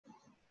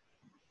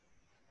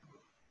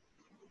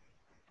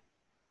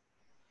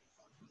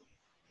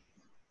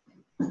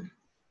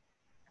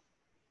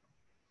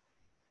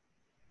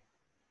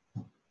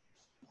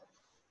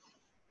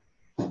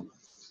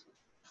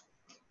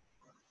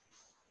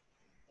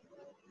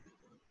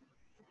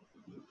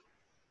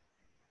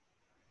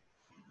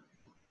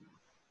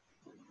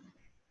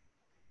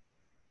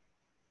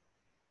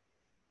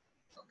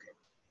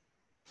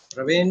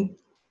Praveen,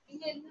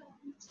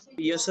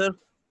 Yes, sir.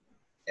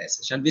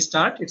 yes. Shall we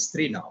start? It's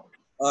 3 now.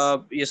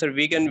 Yes, sir.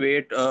 We can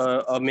wait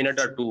a minute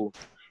or two.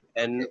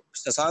 And Okay.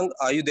 Sasang,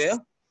 are you there?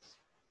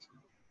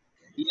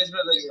 Yes,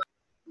 brother.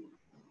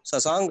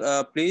 Sasang,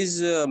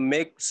 please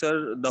make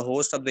sir the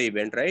host of the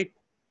event, right?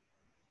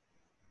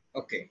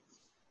 Okay.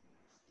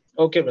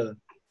 Okay, brother.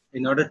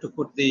 In order to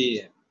put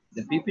the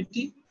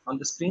PPT on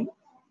the screen,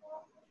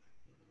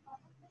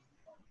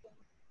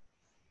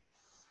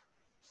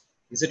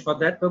 is it for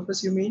that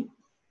purpose you mean?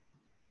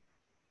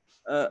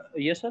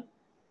 Yes, sir.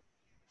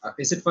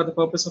 Is it for the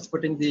purpose of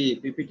putting the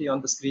PPT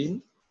on the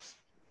screen?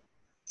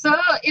 Sir,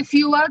 if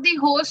you are the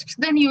host,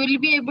 then you will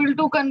be able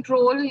to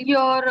control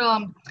your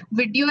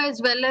video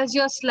as well as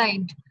your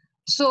slide.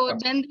 So Okay.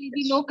 then there will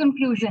be no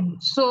confusion.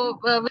 So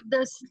with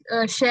this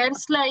share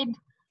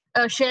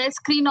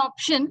screen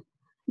option,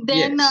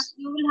 then Yes.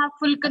 you will have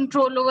full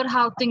control over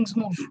how things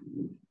move.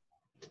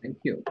 Thank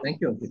you.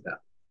 Thank you, Ankita.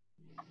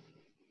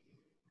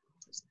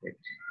 That's great.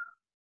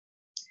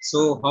 So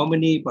how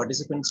many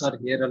participants are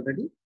here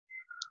already?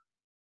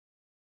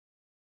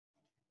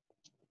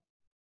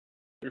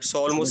 It's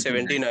almost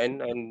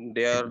 79 and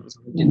they are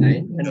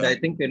 79. And I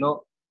think,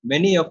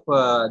 many of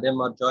them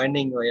are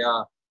joining via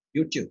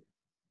YouTube.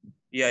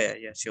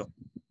 yeah, sure.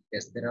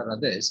 Yes, there are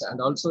others.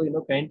 And also,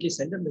 kindly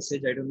send a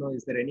message. I don't know,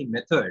 is there any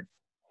method?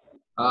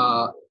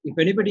 If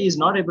anybody is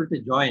not able to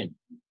join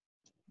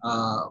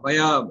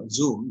via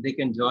Zoom, they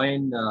can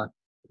join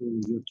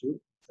through YouTube.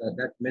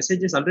 That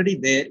message is already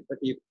there, but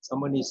if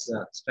someone is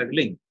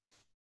struggling,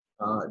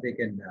 they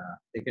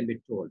can be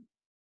told.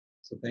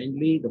 So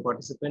kindly, the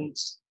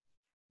participants,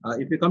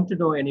 if you come to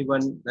know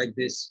anyone like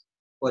this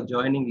for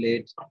joining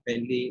late,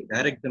 kindly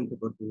direct them to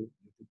go to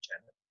YouTube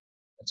channel.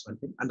 That's one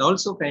thing. And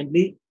also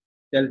kindly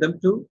tell them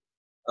to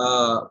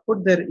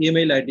put their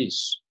email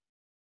IDs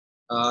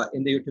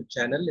in the YouTube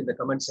channel in the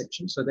comment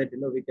section so that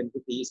we can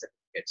put the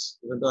certificates.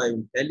 Even though I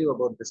will tell you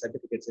about the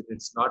certificates,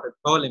 it's not at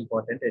all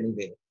important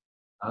anyway.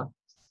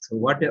 So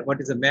what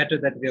is the matter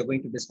that we are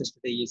going to discuss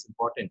today is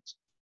important.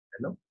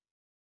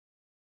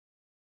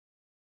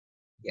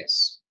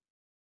 Yes.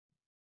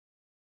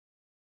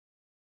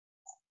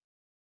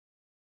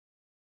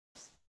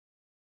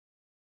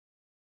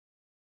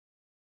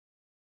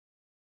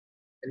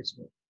 There is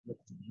no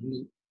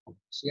only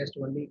she has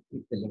to only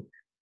click the link.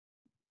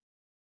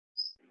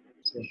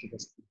 She has to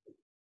just click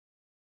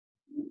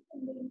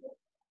the link.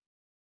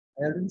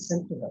 I already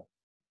sent to her.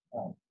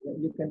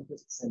 You can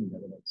just send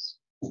otherwise.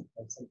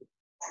 I'll send it.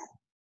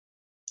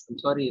 I'm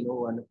sorry,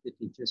 one of the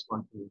teachers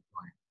want to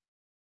join.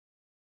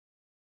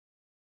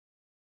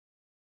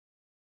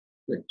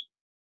 Good.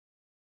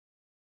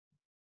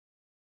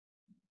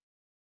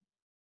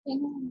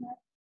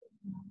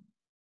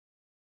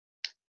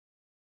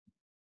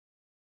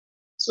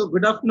 So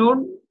good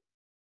afternoon.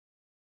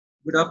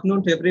 Good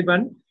afternoon to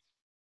everyone.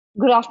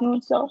 Good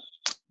afternoon, sir.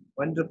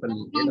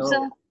 Wonderful.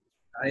 Sir.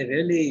 I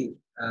really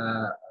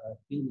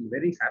feel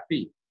very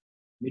happy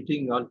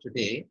meeting you all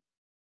today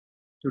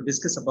to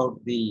discuss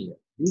about the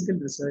legal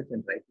research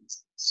and writing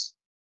skills.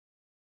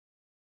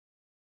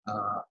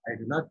 I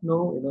do not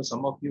know,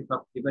 some of you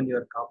have given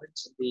your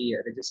comments in the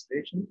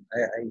registration.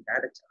 I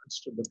had a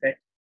chance to look at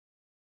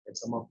that.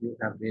 Some of you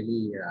have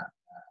really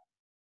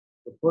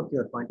put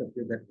your point of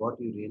view that what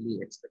you really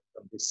expect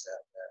from this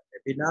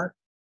webinar.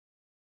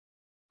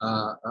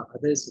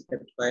 Others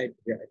kept quiet.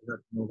 I do not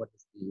know what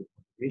is the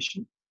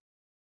motivation.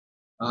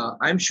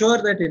 I'm sure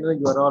that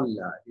you are all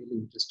really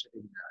interested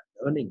in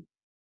learning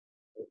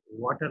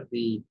what are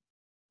the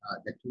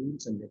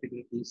tools and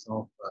methodologies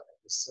of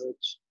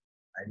research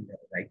and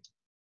writing.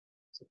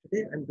 So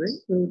today I'm going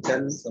to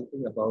tell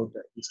something about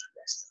these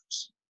two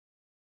aspects.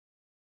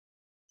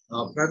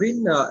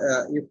 Praveen,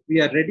 if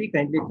we are ready,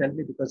 kindly tell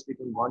me because we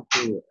don't want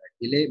to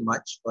delay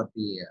much for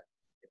the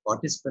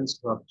participants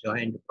who have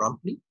joined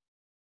promptly.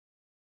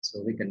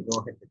 So we can go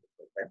ahead with the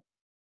program.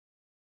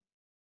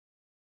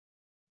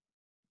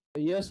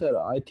 Yes, sir.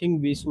 I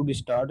think we should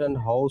start and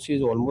house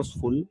is almost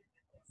full.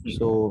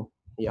 So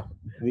yeah,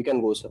 we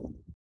can go, sir.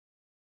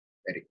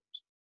 Very good.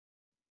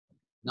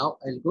 Now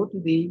I'll go to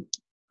the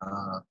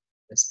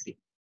screen.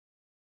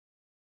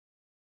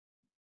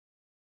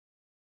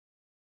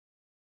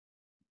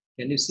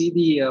 Can you see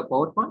the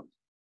PowerPoint?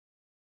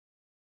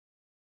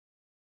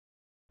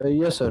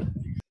 Yes, sir.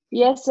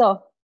 Yes, sir.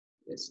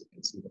 Yes, you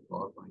can see the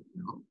PowerPoint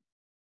now.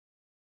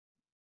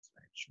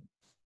 Slideshow.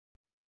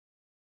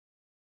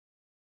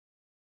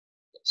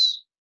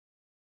 Yes.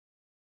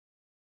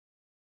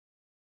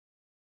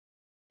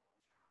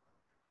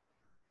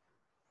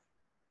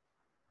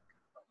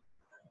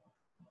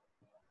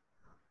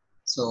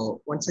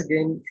 So once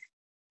again,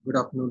 good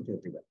afternoon to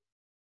everyone.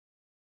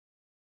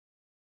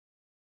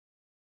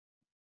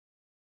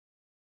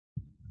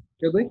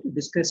 We're going to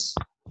discuss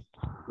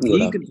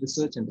legal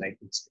research and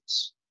writing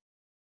skills.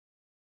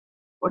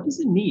 What is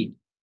the need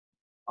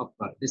of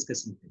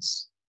discussing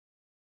this?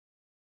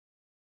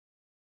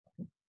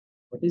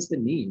 What is the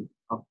need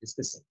of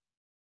discussing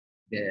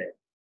the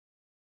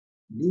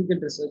legal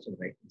research and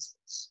writing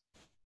skills?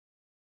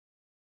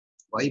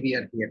 Why we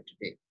are here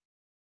today?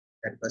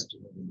 that first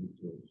we need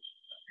to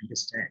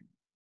understand.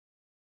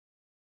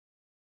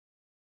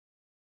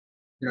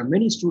 There are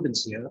many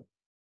students here.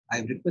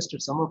 I've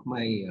requested some of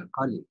my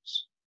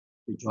colleagues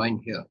to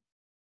join here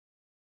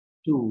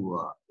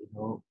to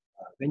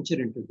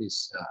venture into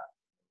this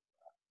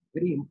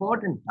very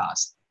important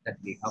task that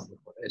we have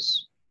before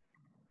us.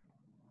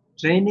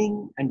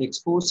 Training and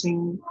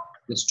exposing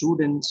the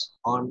students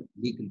on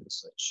legal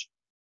research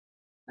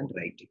and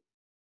writing.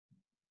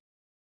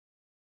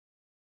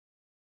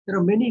 There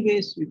are many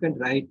ways you can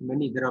write.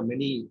 There are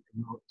many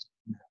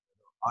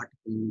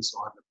articles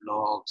or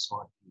blogs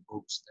or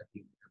books that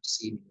you have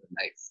seen in your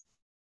life.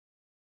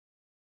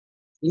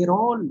 They are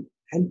all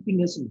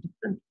helping us in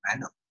different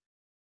manner,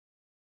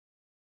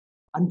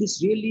 and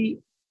this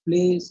really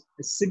plays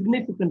a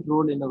significant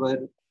role in our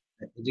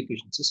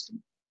education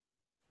system,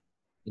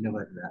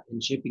 in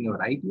shaping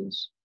our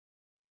ideas,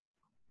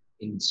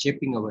 in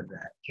shaping our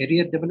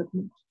career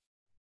development,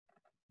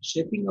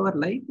 shaping our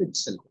life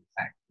itself. In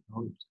fact,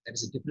 there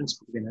is a difference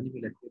between an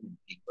animal and human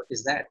being. What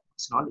is that?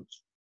 It's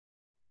knowledge,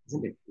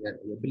 isn't it?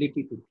 The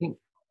ability to think.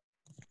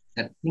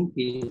 That think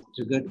is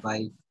triggered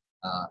by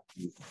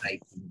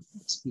writing,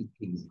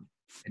 speaking,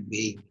 and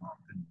weighing in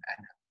different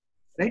manner.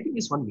 Writing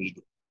is one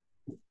medium.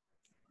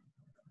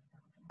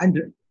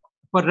 And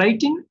for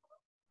writing,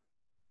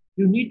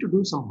 you need to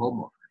do some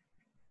homework.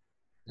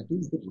 That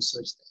is the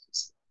research that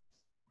is.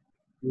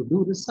 You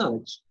do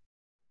research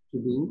to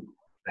do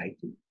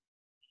writing.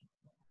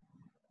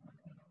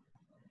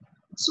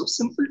 It's so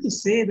simple to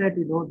say that,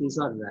 these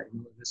are,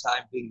 this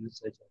I'm doing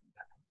research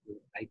and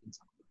writing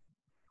something.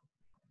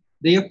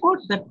 The effort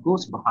that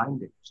goes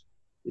behind it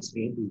is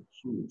really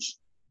huge.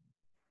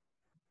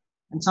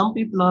 And some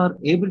people are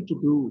able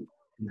to do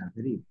in a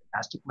very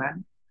fantastic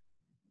manner.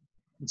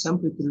 And some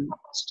people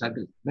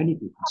struggle. Many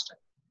people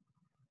struggle.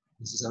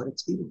 This is our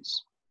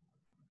experience.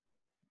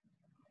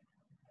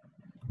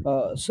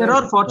 There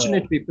are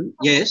fortunate people.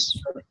 Yes.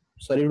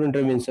 Sorry to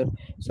intervene, sir.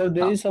 Sir,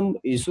 there is some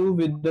issue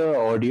with the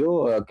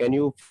audio. Can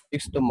you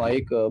fix the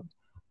mic?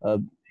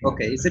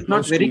 Okay. Is it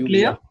not very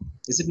clear? Yeah.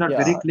 Is it not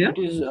very clear? It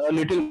is a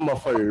little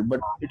muffled, but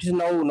it is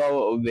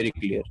now very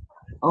clear.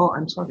 Oh,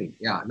 I'm sorry.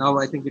 Yeah. Now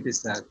I think it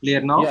is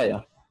clear now.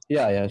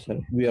 Yeah, sir.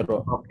 We are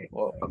okay.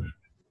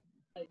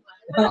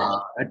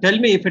 Tell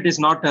me if it is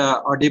not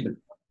audible.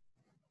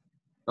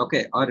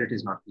 Okay, or it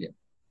is not clear.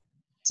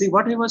 See,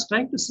 what I was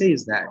trying to say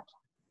is that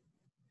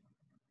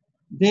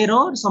there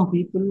are some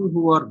people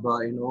who are,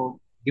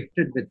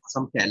 gifted with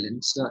some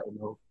talents.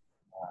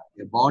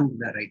 They're born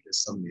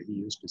writers. Some maybe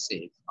used to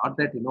say. Not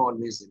that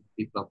always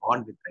people are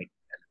born with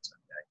writing talents or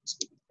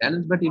speaking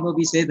talents, but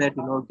we say that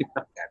gift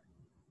of talent.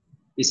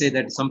 We say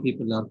that some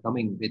people are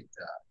coming with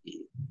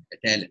the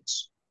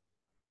talents.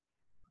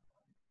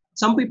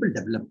 Some people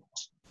develop it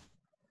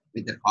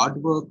with their hard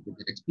work, with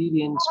their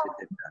experience, with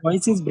their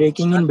voice is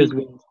breaking in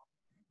between.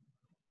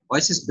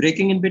 Voice is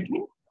breaking in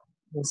between?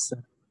 Yes,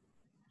 sir.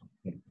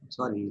 Okay.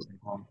 Sorry,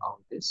 I don't know how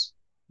it is.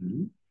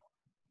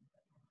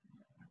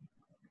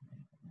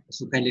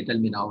 So kindly tell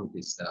me now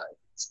it's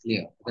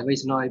clear.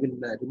 Otherwise, now I will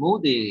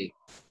remove the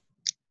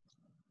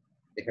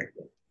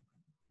headphone.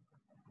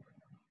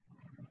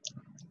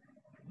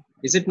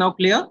 Is it now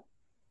clear?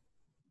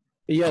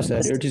 Yes, sir.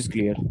 It is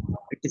clear.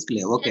 It is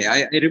clear. Okay,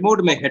 I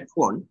removed my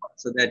headphone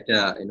so that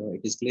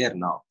it is clear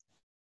now.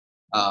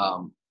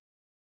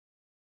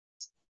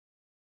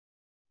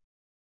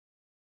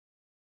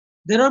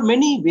 There are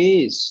many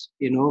ways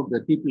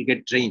that people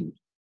get trained.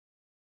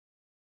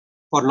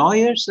 For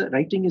lawyers,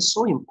 writing is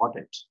so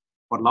important.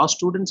 For law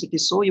students, it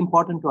is so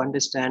important to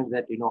understand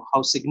that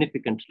how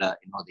significant the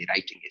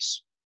writing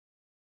is.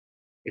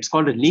 It's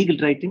called a legal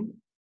writing.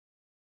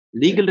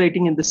 Legal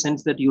writing in the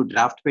sense that you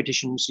draft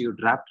petitions, you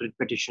draft writ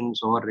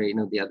petitions, or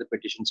the other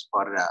petitions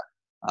for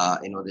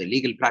the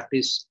legal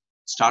practice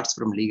starts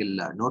from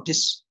legal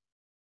notice.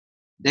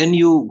 Then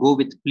you go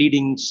with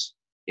pleadings,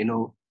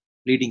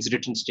 pleadings,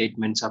 written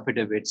statements,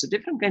 affidavits, so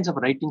different kinds of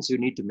writings you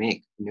need to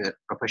make in your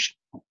profession.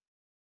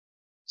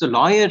 So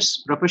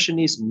lawyers' profession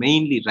is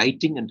mainly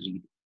writing and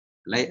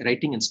reading,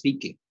 writing and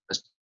speaking,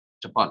 first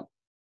of all.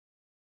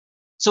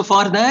 So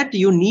for that,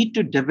 you need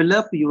to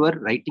develop your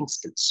writing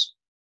skills.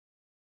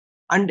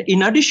 And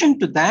in addition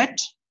to that,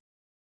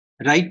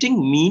 writing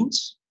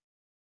means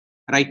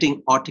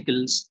writing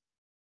articles,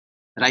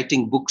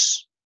 writing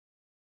books,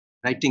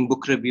 writing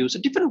book reviews,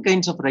 different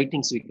kinds of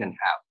writings we can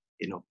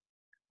have,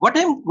 What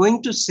I'm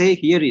going to say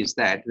here is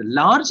that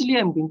largely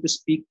I'm going to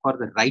speak for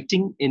the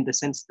writing in the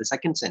sense, the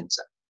second sense,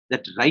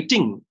 that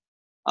writing,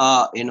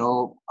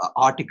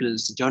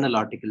 articles, journal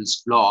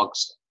articles, blogs,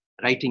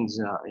 writings,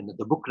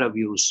 the book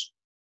reviews,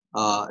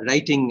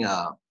 writing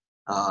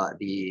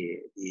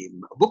the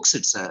books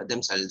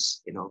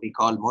themselves, we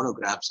call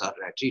monographs or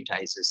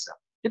treatises,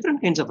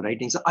 different kinds of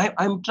writings.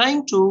 I'm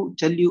trying to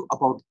tell you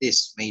about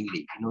this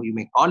mainly. You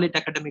may call it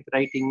academic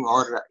writing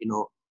or,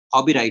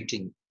 hobby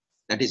writing.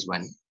 That is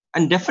one.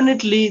 And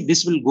definitely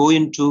this will go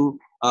into,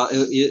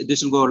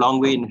 this will go a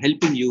long way in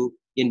helping you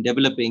in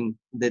developing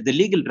the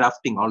legal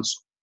drafting also.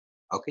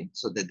 Okay,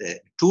 so the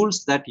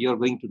tools that you're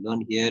going to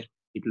learn here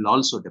it will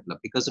also develop,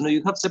 because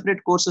you have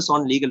separate courses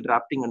on legal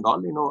drafting and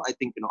all. I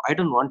think I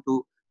don't want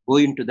to go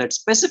into that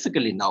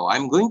specifically now.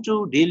 I'm going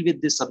to deal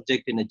with this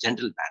subject in a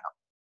general manner.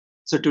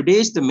 So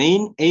today's the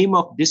main aim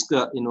of this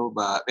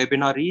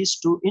webinar is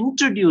to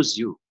introduce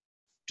you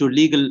to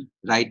legal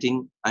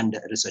writing and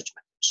research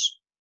methods.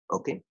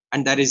 Okay,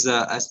 and there is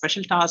a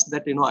special task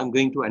that I'm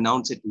going to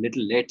announce it a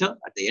little later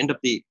at the end of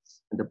the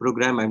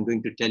program. I'm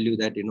going to tell you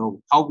that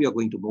how we are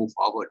going to move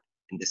forward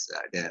in this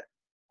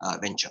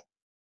venture.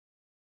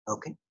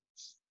 Okay,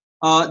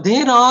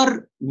 there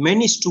are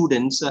many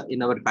students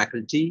in our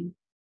faculty.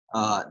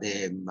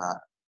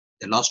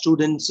 The law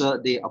students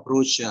they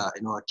approach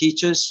our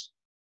teachers,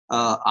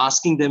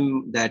 asking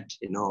them that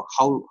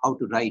how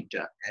to write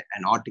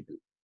an article.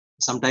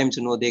 Sometimes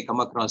they come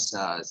across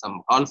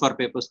some call for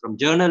papers from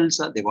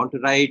journals they want to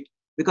write,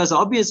 because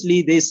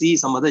obviously they see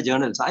some other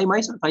journals.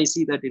 I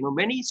see that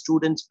many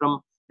students from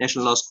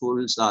national law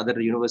schools, other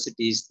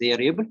universities, they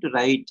are able to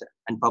write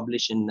and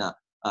publish in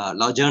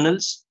law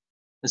journals.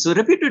 So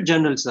reputed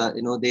journals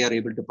they are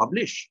able to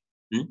publish.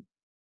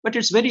 But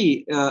it's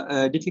very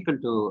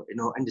difficult to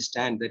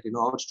understand that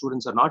our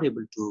students are not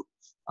able to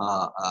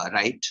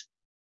write.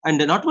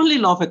 And not only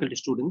law faculty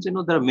students,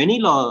 there are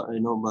many law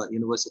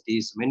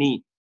universities,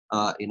 many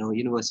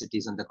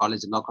universities and the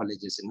law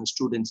colleges,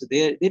 students,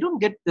 they don't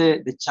get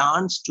the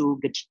chance to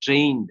get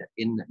trained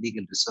in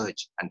legal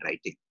research and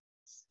writing.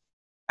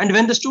 And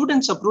when the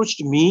students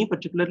approached me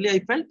particularly, I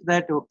felt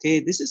that, okay,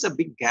 this is a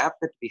big gap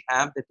that we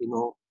have, that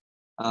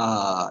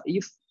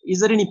is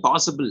there any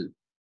possible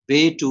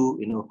way to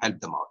help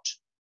them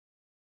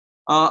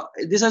out?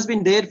 This has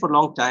been there for a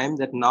long time,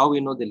 that now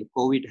the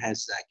COVID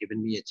has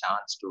given me a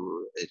chance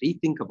to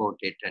rethink about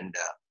it, and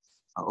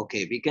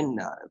okay, we can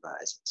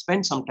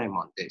spend some time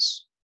on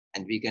this,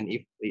 and we can,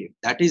 if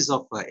that is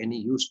of any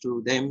use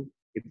to them,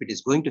 if it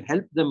is going to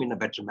help them in a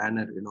better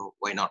manner,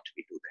 why not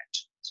we do that?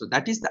 So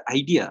that is the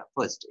idea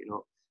first,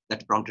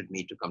 that prompted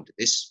me to come to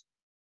this.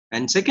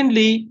 And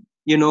secondly,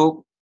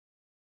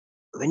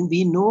 when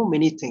we know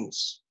many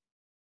things,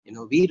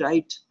 we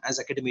write as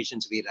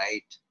academicians, we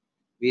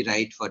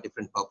write for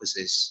different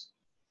purposes,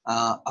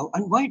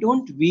 and why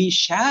don't we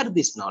share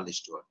this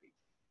knowledge to our people?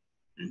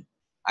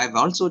 I've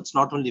also, it's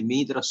not only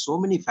me, there are so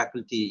many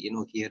faculty,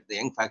 here, the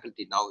young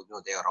faculty now,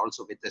 they are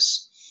also with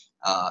us,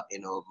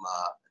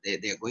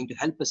 they are going to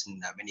help us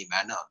in many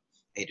manner.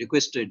 I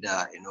requested,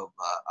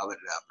 our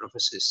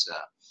professors,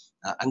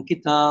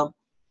 Ankita,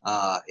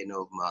 our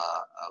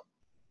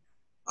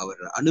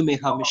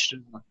Anumeha Mishra,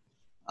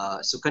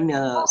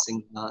 Sukanya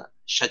Singh,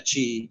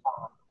 Shachi.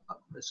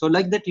 So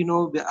like that,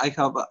 I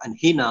have and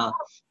Hina.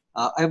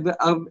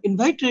 I've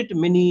invited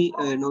many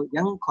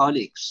young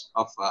colleagues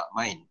of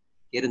mine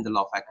here in the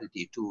law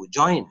faculty to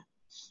join,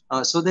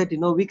 so that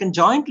we can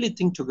jointly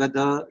think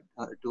together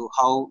to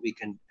how we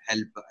can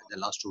help the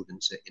law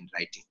students in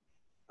writing.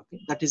 Okay,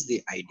 that is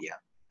the idea.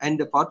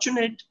 And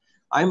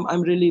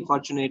I'm really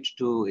fortunate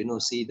to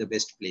see the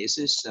best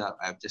places.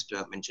 I've just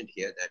mentioned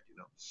here that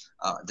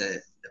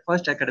the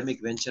first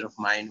academic venture of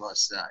mine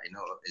was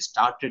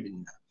started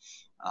in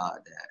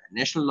the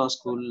National Law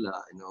School,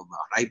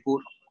 Raipur.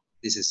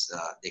 This is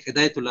the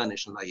Hidayatullah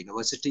National Law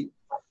University,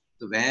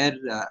 so where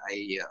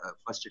I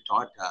first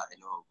taught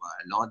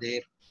law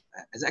there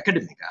as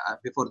academic.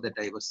 Before that,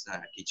 I was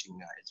teaching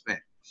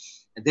elsewhere.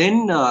 And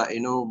then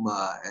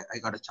I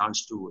got a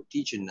chance to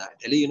teach in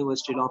Delhi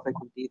University Law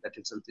Faculty. That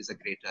itself is a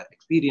great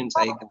experience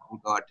I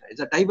got.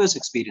 It's a diverse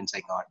experience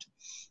I got.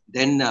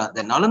 Then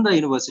the Nalanda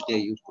University I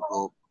used to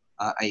go.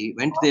 I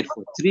went there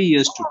for 3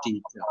 years to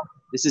teach.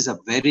 This is a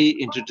very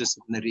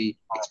interdisciplinary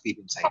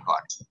experience I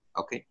got.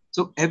 Okay,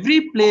 so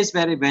every place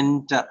where I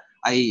went,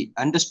 I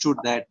understood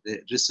that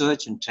the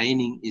research and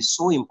training is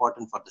so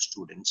important for the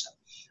students,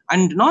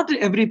 and not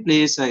every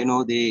place,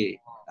 they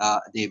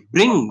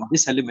bring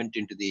this element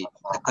into the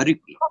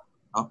curriculum.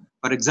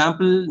 For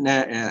example,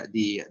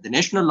 the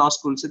National Law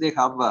School, so they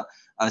have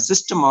a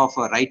system of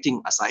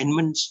writing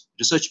assignments,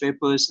 research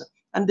papers,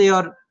 and they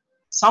are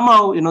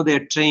somehow, they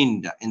are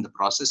trained in the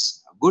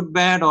process. Good,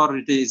 bad, or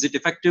is it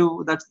effective?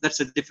 That's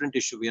a different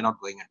issue. We are not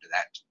going into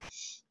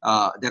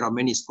that. There are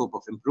many scope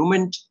of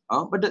improvement,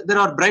 but there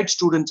are bright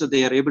students, so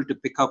they are able to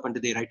pick up and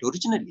they write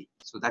originally.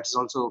 So that is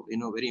also,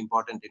 very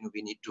important.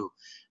 We need to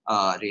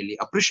really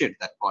appreciate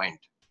that point.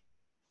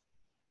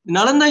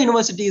 Nalanda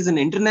University is an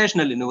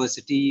international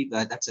university.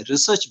 That's a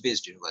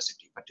research-based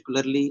university,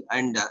 particularly,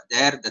 and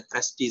there the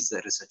thrust is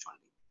research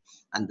only.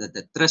 And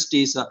the thrust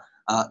is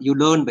you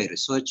learn by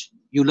research,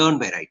 you learn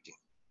by writing.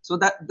 So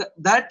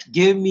that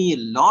gave me a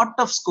lot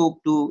of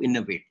scope to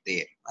innovate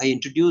there. I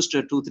introduced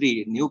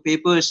 2-3 new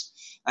papers,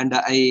 and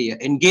I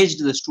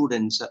engaged the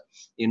students,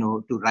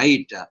 to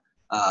write,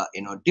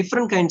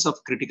 different kinds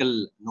of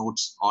critical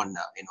notes on,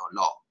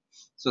 law.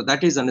 So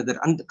that is another,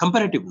 and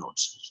comparative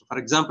notes. So for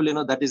example,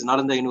 that is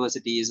Nalanda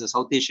University is a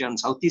South Asian,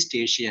 Southeast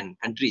Asian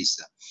countries,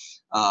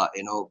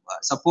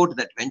 support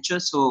that venture.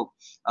 So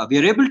we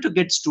are able to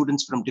get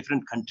students from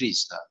different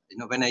countries.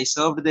 When I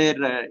served there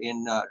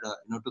in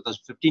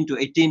 2015 to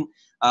 18,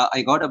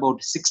 I got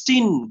about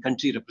 16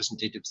 country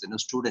representatives,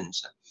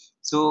 students.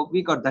 So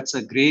we got, that's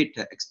a great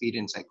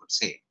experience, I could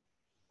say.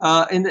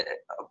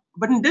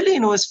 But in Delhi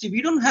University,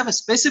 we don't have a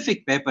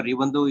specific paper,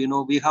 even though,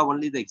 we have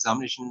only the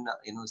examination,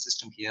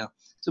 system here.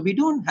 So we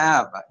don't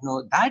have,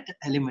 that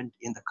element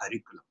in the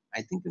curriculum.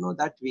 I think,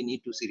 that we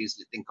need to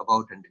seriously think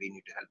about, and we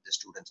need to help the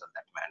students on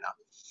that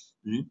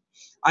manner.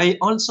 I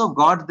also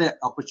got the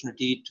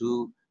opportunity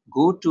to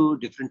go to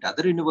different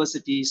other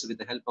universities with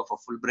the help of a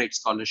Fulbright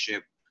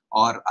Scholarship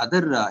or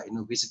other,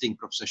 visiting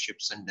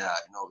professorships and,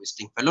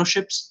 visiting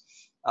fellowships.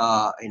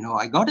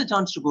 I got a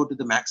chance to go to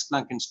the Max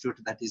Planck Institute,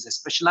 that is a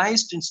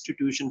specialized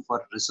institution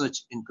for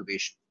research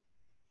incubation.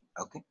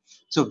 Okay,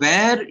 so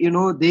where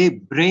they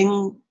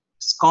bring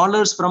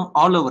scholars from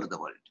all over the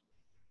world,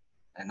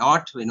 and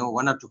not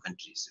one or two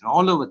countries,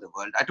 all over the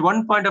world. At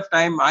one point of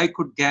time, I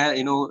could get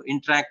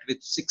interact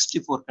with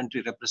 64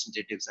 country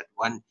representatives at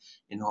one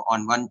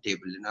on one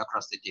table,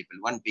 across the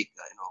table, one big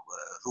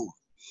room.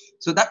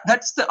 So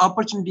that's the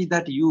opportunity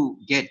that you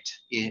get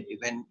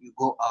when you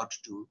go out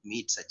to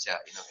meet such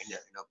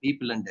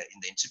people in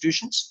the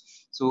institutions.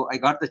 So I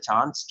got the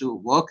chance to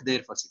work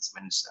there for 6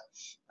 months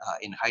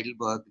in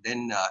Heidelberg.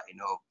 Then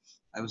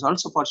I was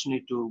also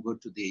fortunate to go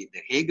to the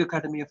Hague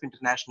Academy of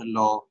International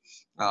Law,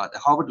 the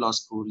Harvard Law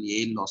School,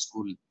 Yale Law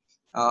School,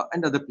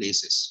 and other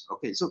places.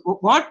 Okay, so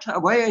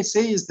why I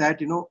say is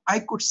that I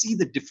could see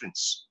the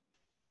difference.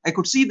 I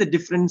could see the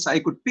difference. I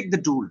could pick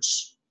the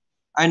tools,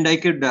 and I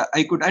could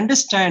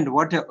understand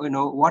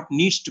what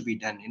needs to be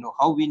done.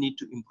 How we need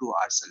to improve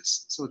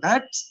ourselves. So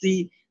that's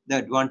the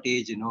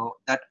advantage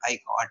that I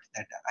got.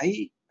 That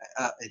I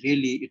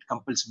really, it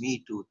compels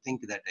me to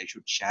think that I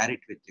should share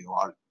it with you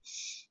all.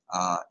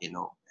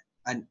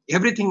 And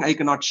everything I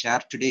cannot share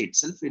today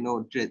itself.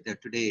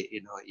 Today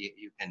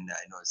you can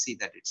see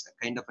that it's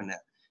a kind of an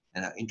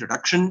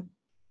introduction.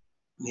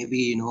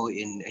 Maybe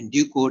in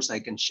due course I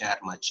can share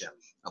much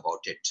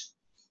about it.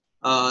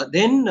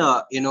 Then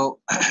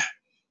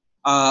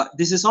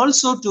this is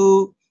also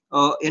to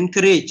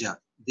encourage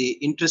the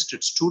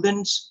interested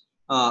students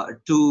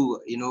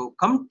to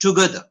come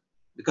together,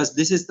 because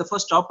this is the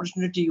first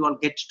opportunity you all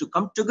get to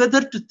come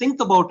together to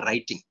think about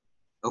writing.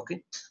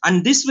 Okay,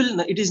 and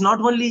it is not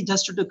only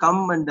just to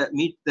come and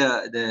meet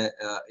attend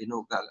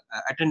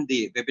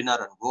the webinar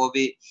and go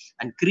away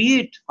and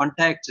create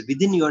contacts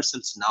within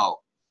yourselves now,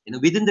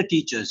 within the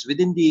teachers,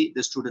 within the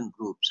student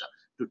groups,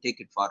 to take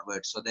it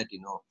forward, so that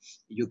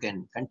you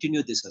can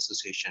continue this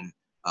association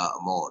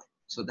more.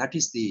 So that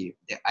is the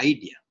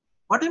idea.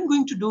 What I'm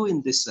going to do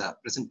in this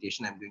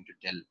presentation, I'm going to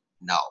tell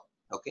now.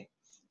 Okay,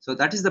 so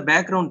that is the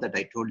background that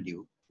I told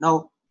you.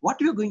 Now, what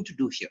we are going to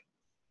do here?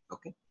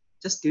 Okay,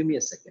 just give me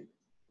a second.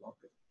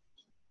 Okay.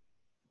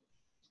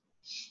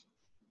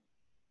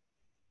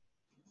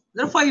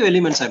 There are 5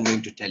 elements I'm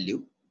going to tell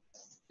you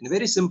in a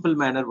very simple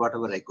manner,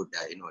 whatever I could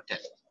tell.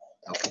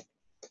 Okay.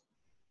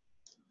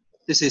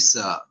 This is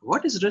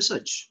what is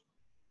research?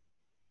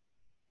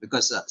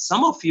 Because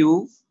some of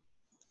you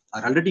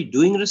are already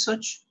doing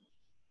research.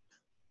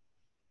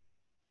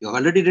 You have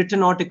already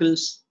written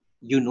articles.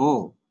 You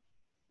know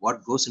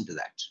what goes into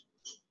that.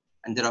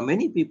 And there are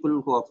many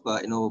people who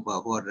have,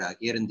 who are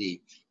here in the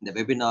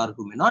webinar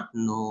who may not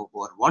know,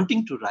 who are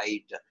wanting to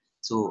write.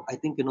 So I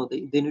think,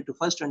 they need to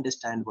first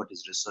understand what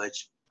is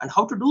research and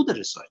how to do the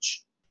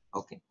research.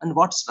 Okay. And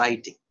what's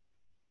writing.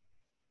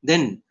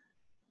 Then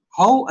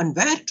how and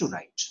where to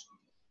write.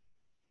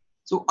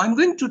 So I'm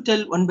going to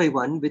tell one by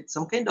one with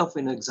some kind of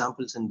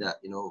examples and the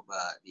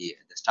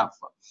stuff,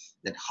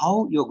 that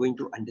how you're going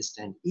to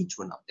understand each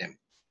one of them.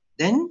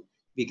 Then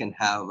we can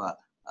have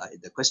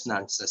the question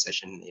answer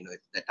session.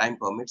 If the time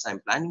permits, I'm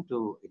planning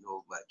to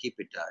keep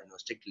it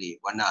strictly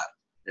 1 hour.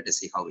 Let us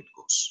see how it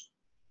goes.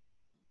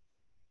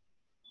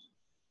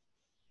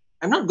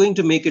 I'm not going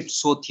to make it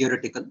so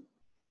theoretical.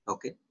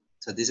 Okay.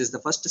 So this is the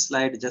first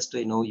slide, just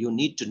you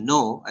need to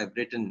know, I've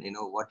written,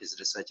 what is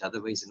research.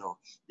 Otherwise,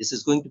 this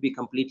is going to be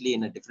completely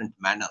in a different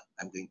manner.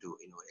 I'm going to,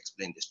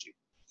 explain this to you.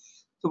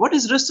 So what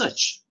is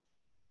research?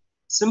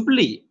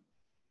 Simply,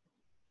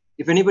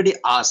 if anybody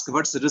asks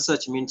what's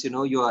research means,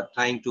 you are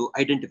trying to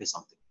identify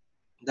something.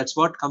 That's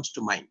what comes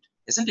to mind,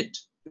 isn't it?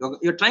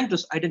 You're trying to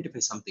identify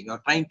something.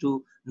 You're trying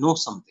to know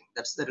something.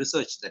 That's the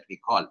research that we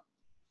call.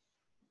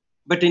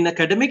 But in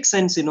academic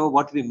sense,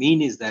 what we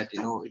mean is that,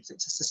 it's a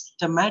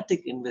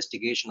systematic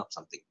investigation of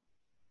something.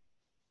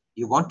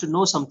 You want to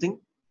know something.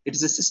 It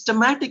is a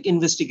systematic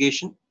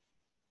investigation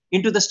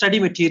into the study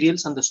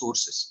materials and the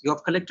sources. You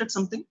have collected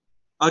something,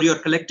 or you are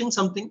collecting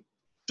something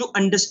to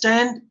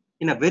understand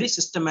in a very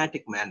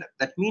systematic manner.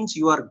 That means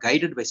you are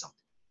guided by something.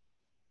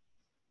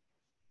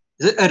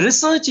 A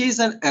research is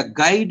a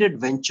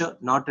guided venture,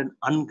 not an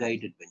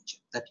unguided venture.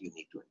 That you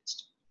need to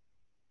understand.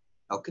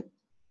 Okay.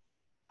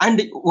 And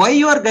why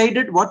you are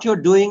guided, what you're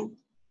doing,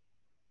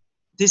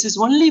 this is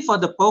only for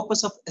the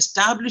purpose of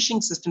establishing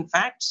certain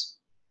facts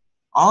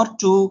or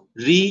to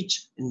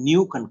reach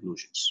new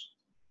conclusions.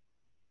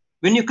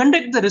 When you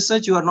conduct the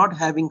research, you are not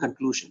having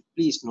conclusion.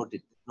 Please note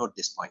it. footnote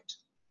this point.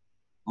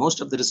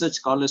 Most of the research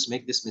scholars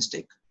make this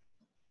mistake,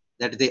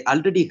 that they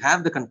already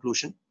have the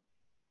conclusion.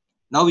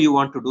 Now you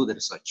want to do the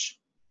research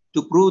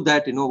to prove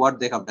that, what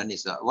they have done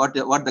is, what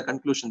the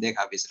conclusion they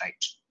have is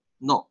right.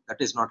 No, that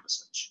is not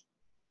research.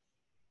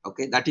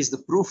 Okay, that is the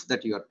proof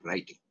that you are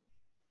writing.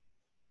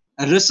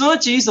 A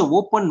research is an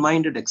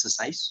open-minded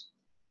exercise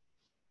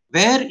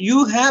where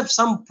you have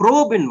some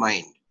probe in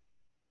mind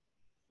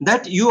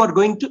that you are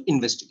going to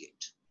investigate.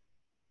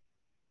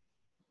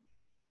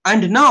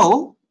 And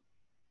now,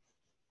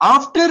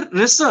 after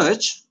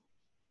research,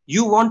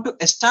 you want to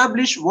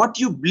establish what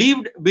you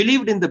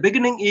believed in the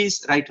beginning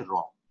is right or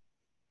wrong.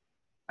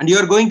 And you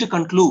are going to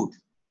conclude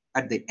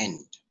at the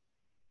end.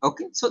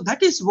 Okay, so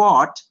that is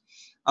what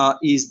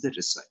is the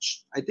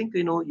research. I think,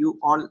 you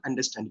all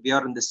understand. We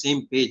are on the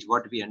same page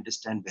what we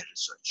understand by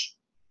research.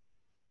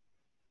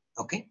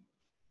 Okay.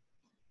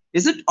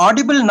 Is it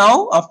audible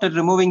now after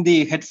removing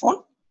the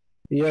headphone?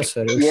 Yes,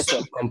 sir. It's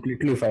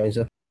completely fine,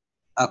 sir.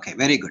 Okay,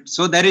 very good.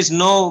 So there is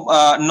no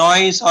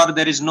noise, or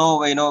there is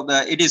no,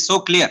 it is so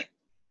clear.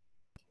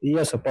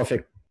 Yes, sir.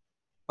 Perfect.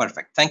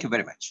 Perfect. Thank you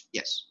very much.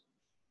 Yes.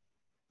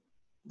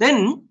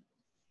 Then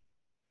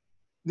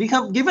we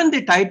have given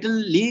the title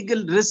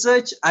Legal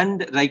Research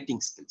and Writing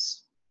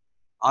Skills.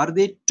 Are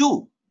they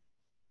two?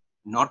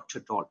 Not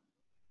at all.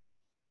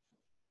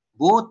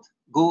 Both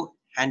go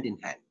hand in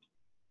hand.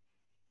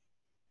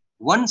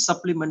 One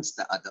supplements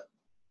the other.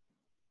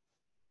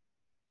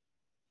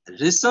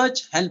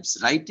 Research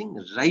helps writing.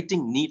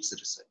 Writing needs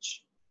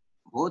research.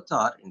 Both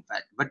are, in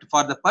fact, but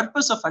for the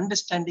purpose of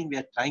understanding, we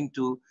are trying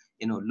to,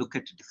 look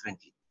at it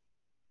differently.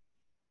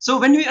 So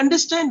when we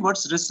understand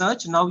what's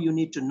research, now you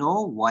need to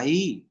know why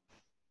you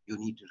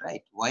need to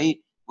write, why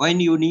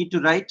you need to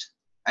write,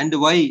 and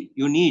why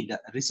you need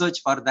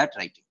research for that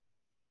writing.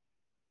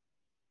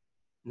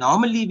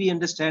 Normally, we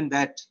understand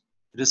that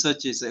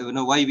research is,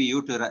 why we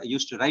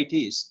used to write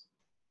is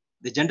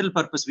the general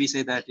purpose. We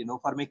say that,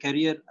 for my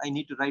career, I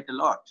need to write a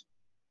lot.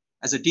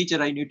 As a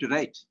teacher, I need to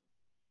write.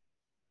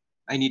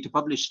 I need to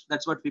publish.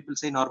 That's what people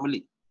say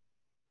normally.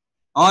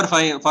 Or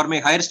for my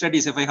higher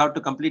studies, if I have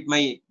to complete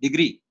my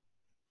degree,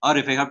 or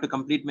if I have to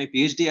complete my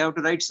PhD, I have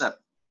to write, sir.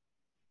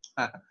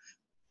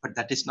 But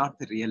that is not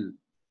the real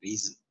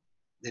reason.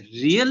 The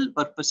real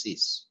purpose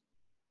is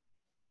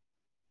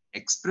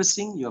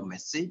expressing your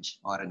message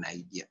or an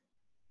idea.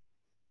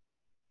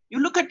 You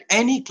look at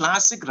any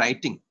classic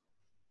writing.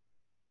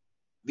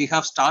 We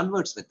have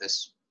stalwarts with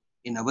us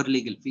in our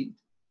legal field.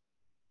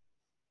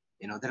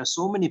 There are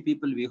so many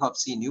people we have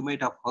seen. You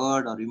might have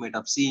heard, or you might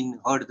have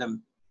heard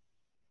them.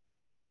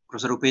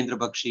 Professor Upendra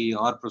Bakshi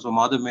or Professor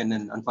Madhav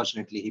Menon.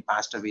 Unfortunately, he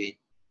passed away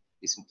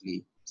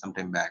recently,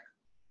 sometime back.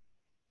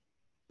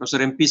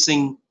 Professor M.P.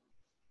 Singh,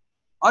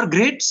 or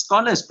great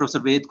scholars, Professor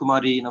Ved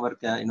Kumari in our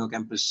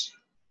campus.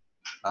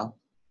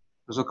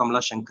 Professor Kamala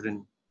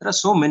Shankaran. There are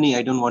so many,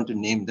 I don't want to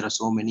name. There are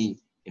so many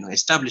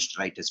established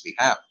writers we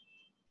have.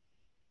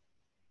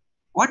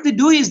 What they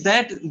do is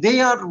that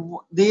they are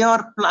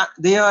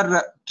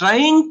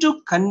trying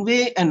to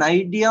convey an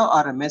idea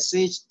or a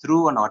message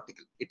through an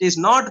article. It is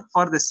not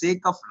for the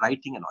sake of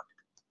writing an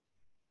article.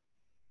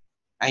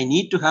 I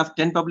need to have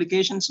 10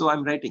 publications, so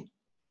I'm writing.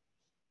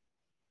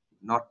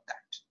 Not that.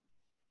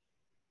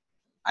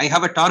 I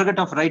have a target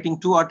of writing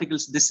 2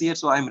 articles this year,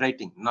 so I'm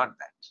writing. Not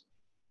that.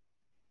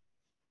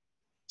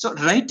 So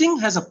writing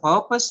has a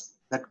purpose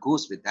that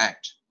goes with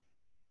that.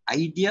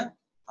 Idea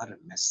or a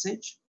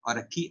message or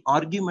a key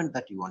argument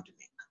that you want to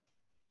make.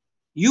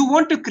 You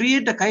want to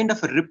create a kind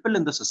of a ripple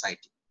in the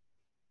society.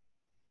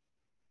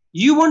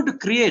 You want to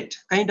create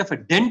kind of a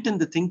dent in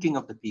the thinking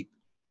of the people.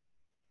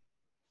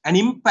 An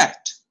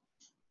impact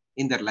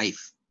in their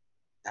life.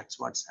 That's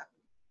what's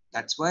happening.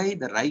 That's why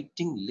the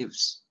writing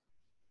lives.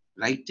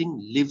 Writing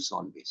lives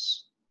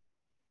always.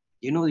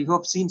 You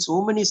have seen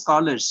so many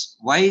scholars,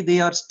 why they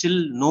are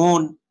still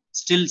known,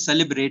 still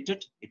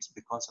celebrated. It's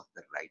because of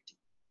their writing.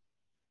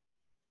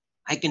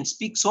 I can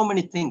speak so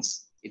many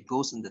things. It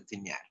goes in the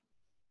thin air.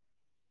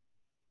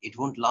 It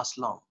won't last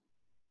long.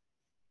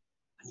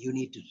 And you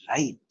need to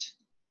write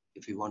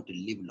if you want to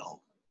live long.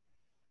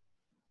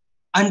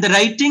 And the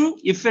writing,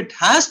 if it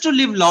has to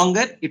live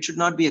longer, it should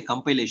not be a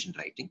compilation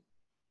writing.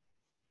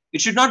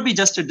 It should not be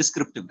just a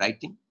descriptive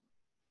writing.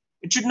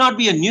 It should not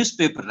be a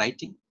newspaper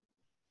writing.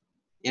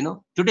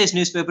 Today's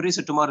newspaper is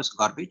tomorrow's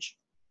garbage.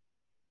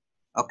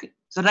 Okay.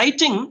 So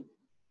writing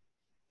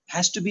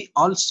has to be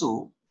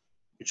also,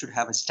 it should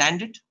have a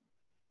standard,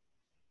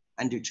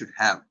 and it should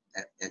have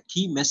a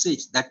key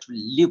message that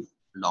will live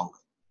longer.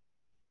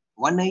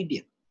 One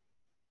idea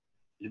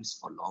lives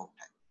for a long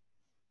time.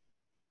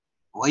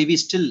 Why we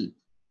still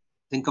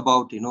think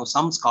about,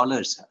 some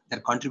scholars,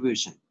 their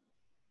contribution,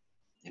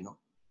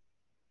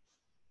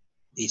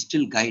 they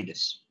still guide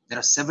us. There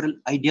are several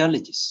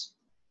ideologies.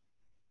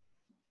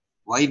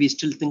 Why we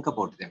still think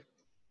about them.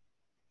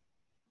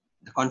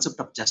 The concept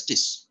of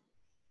justice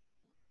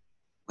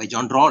by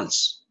John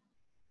Rawls.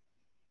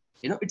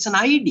 It's an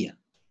idea.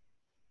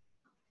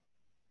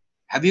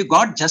 Have you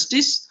got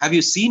justice? Have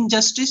you seen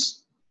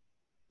justice?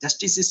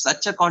 Justice is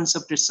such a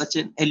concept. It's such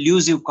an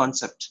elusive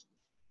concept.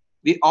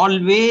 We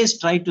always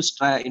try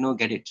to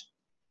get it.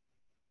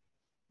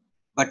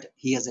 But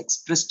he has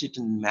expressed it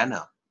in a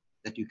manner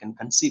that you can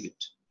conceive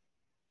it.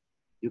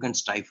 You can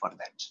strive for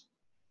that.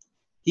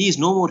 He is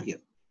no more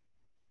here,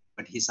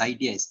 but his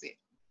idea is there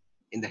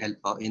in the help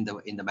of, in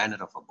the manner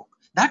of a book.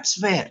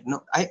 That's where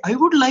I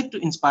would like to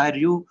inspire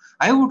you.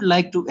 I would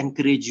like to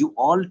encourage you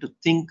all to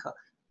think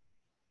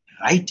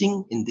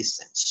writing in this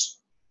sense.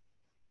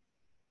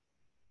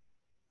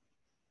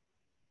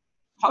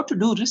 How to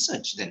do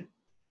research then?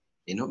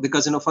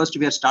 Because first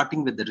we are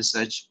starting with the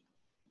research,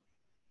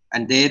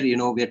 and there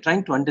we are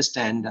trying to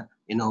understand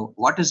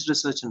what is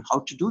research and how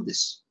to do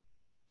this.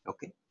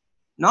 Okay.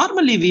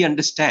 Normally we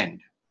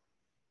understand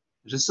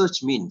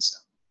research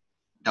means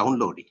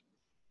downloading,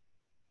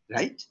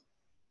 right?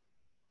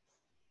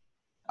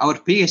 Our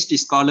PhD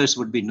scholars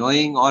would be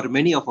knowing, or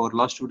many of our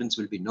law students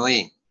will be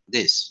knowing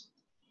this,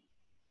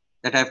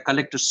 that I've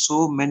collected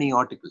so many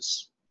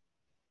articles.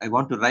 I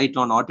want to write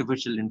on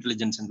artificial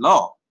intelligence and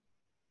law.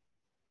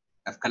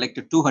 I've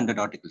collected 200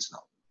 articles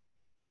now.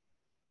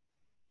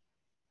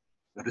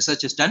 The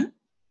research is done.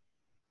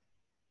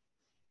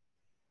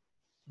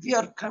 We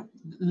are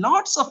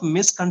lots of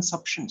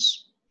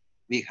misconceptions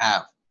we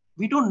have.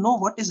 We don't know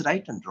what is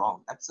right and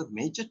wrong. That's a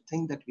major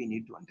thing that we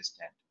need to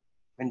understand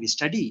when we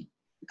study,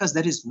 because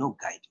there is no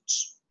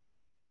guidance.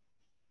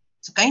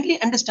 So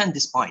kindly understand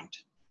this point,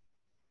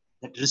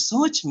 that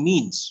research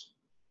means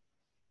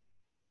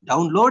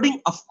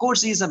downloading, of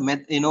course, is a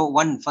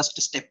one first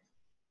step,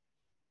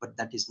 but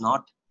that is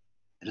not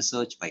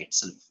research by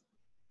itself.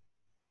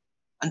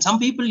 And some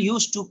people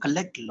used to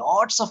collect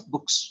lots of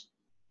books.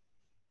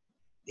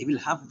 They will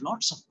have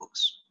lots of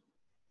books,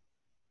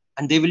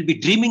 and they will be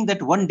dreaming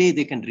that one day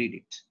they can read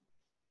it,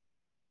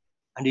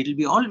 and it will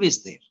be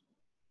always there.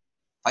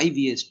 5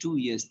 years, 2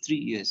 years, 3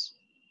 years,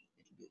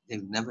 they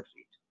will never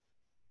read.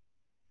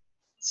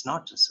 It's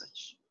not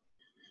research.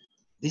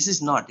 This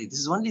is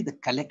only the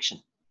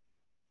collection.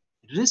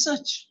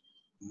 Research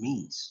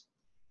means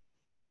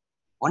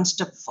one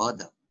step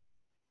further.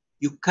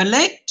 You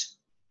collect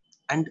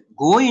and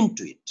go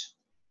into it.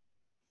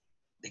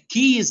 The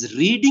key is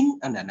reading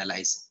and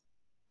analyzing.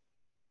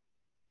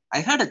 I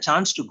had a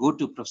chance to go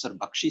to Professor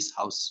Bakshi's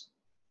house.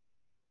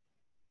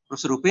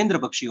 Professor Upendra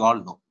Bakshi, you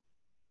all know.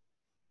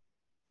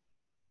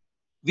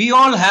 We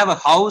all have a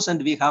house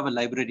and we have a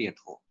library at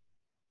home.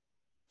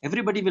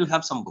 Everybody will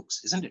have some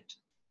books, isn't it?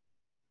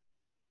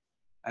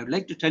 I would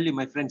like to tell you,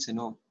 my friends,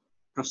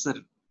 Professor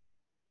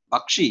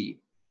Bakshi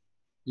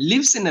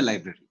lives in a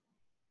library.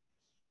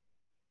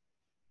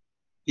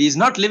 He is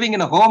not living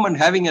in a home and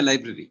having a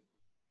library.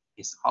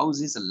 His house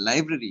is a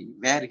library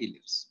where he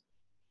lives.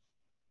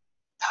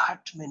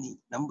 That many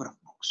number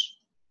of books.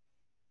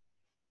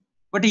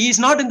 But he is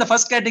not in the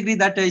first category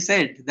that I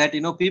said, that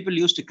people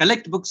used to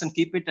collect books and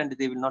keep it and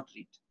they will not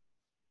read.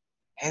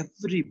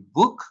 Every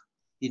book,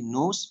 he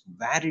knows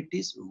where it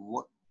is,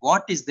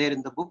 what is there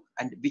in the book,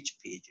 and which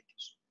page it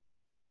is.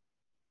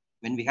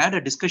 When we had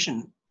a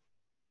discussion,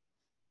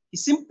 he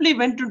simply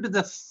went into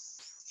the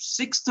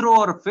 6th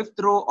row or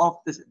 5th row of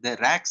the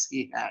racks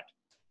he had,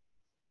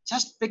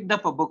 just picked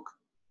up a book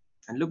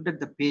and looked at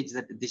the page,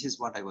 that this is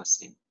what I was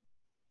saying.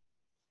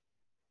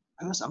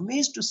 I was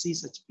amazed to see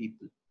such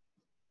people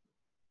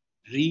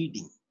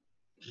reading,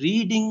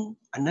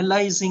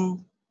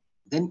 analyzing,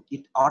 then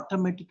it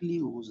automatically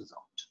oozes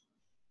out.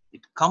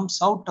 It comes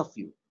out of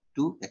you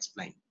to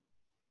explain.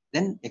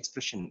 Then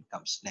expression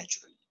comes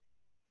naturally.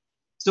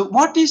 So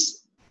what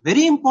is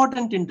very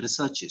important in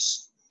research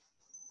is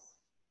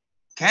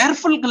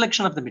careful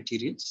collection of the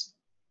materials,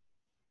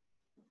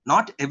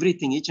 not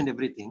everything, each and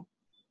everything,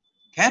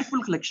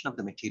 careful collection of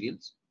the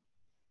materials,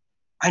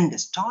 and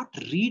start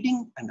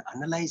reading and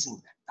analyzing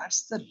that.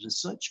 That's the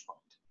research part.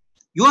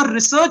 You are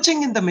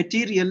researching in the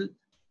material,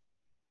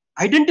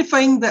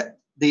 identifying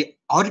the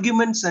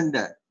arguments and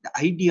the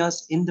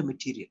ideas in the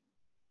material.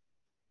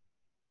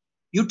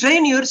 You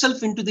train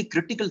yourself into the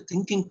critical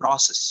thinking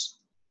process.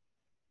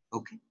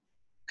 Okay.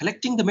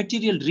 Collecting the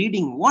material,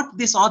 reading what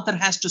this author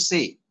has to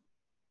say.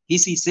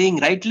 Is he saying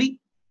rightly?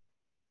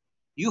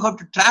 You have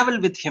to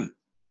travel with him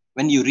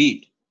when you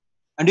read,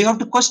 and you have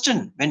to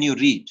question when you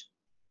read,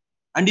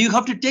 and you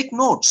have to take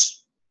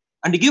notes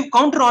and give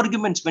counter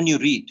arguments when you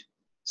read.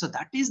 So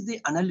that is the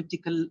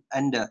analytical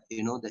and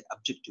the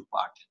objective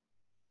part.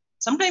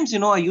 Sometimes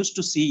I used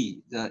to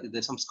see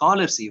some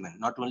scholars, even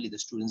not only the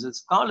students, the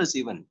scholars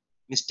even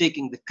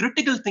mistaking the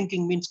critical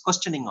thinking means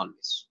questioning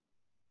always.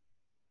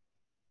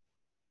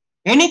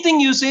 Anything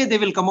you say, they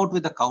will come out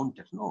with a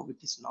counter. No,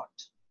 it is not.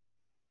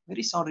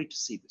 Very sorry to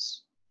see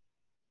this.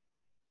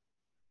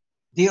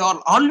 They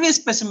are always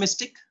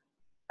pessimistic,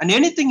 and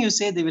anything you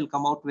say, they will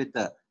come out with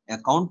a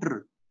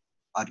counter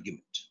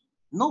argument.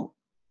 No,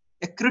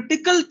 a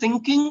critical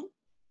thinking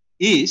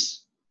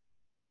is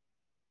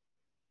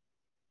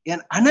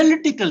an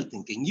analytical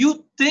thinking.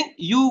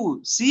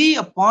 You see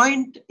a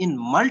point in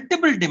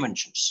multiple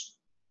dimensions,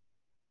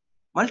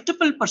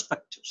 multiple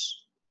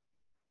perspectives.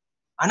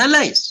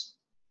 Analyze.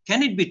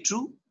 Can it be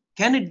true?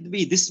 Can it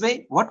be this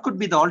way? What could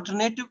be the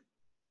alternative?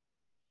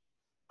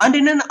 And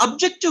in an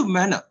objective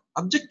manner,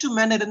 Objective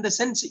manner in the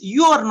sense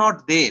you are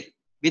not there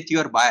with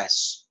your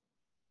bias.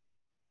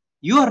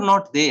 You are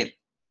not there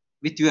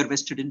with your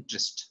vested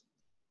interest.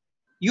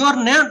 You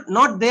are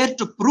not there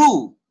to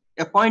prove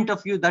a point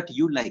of view that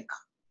you like.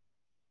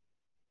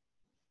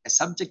 A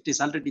subject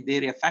is already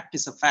there. A fact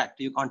is a fact.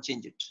 You can't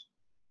change it.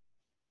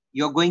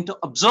 You are going to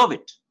observe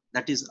it.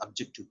 That is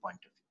objective point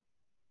of view.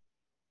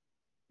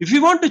 If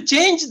you want to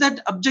change that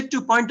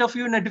objective point of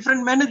view in a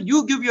different manner,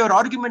 you give your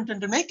argument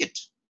and make it.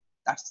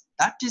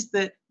 That is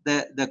the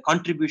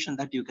contribution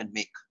that you can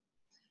make.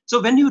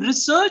 So when you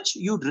research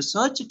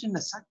it in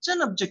such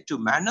an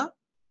objective manner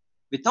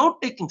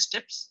without taking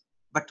steps,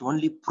 but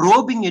only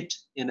probing it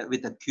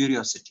with a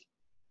curiosity.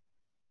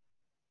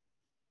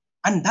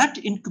 And that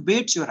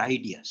incubates your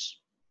ideas,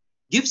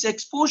 gives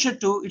exposure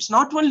to, it's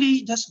not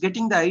only just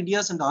getting the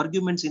ideas and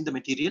arguments in the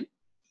material,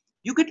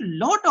 you get a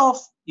lot of,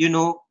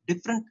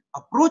 different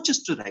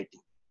approaches to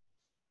writing.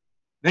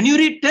 When you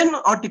read 10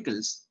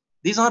 articles,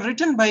 these are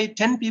written by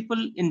 10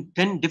 people in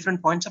 10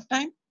 different points of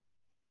time,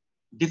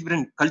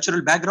 different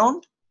cultural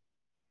background,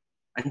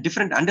 and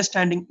different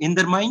understanding in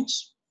their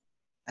minds,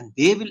 and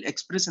they will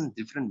express in a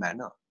different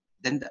manner.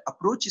 Then the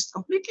approach is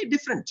completely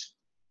different.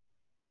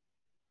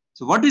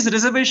 So what is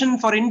reservation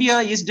for India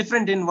is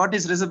different in what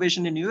is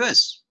reservation in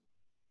US.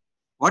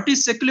 What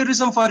is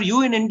secularism for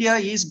you in India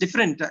is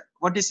different.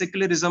 What is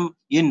secularism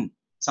in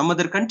some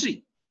other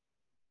country?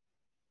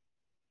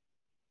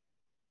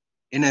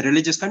 In a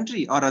religious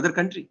country or other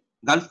country,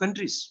 Gulf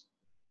countries.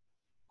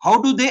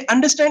 How do they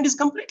understand is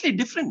completely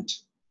different.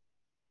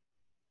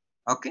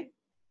 Okay.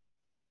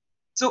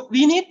 So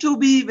we need to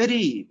be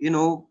very, we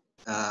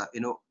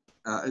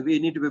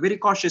need to be very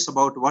cautious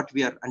about what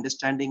we are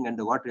understanding and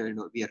what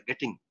we are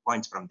getting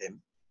points from them.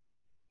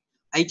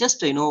 I just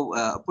gave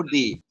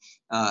the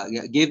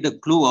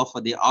clue of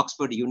the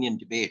Oxford Union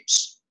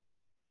debates.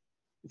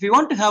 If you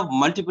want to have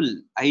multiple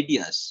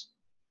ideas,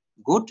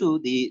 go to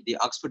the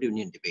Oxford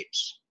Union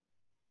debates.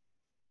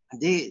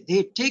 They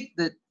take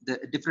the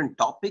different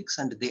topics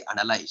and they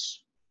analyze.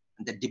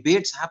 And the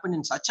debates happen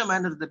in such a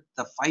manner that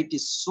the fight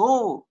is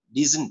so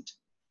decent,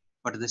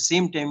 but at the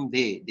same time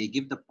they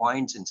give the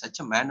points in such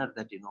a manner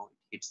that it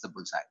hits the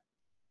bullseye.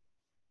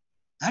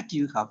 That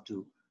you have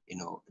to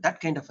that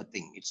kind of a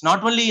thing. It's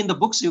not only in the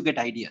books you get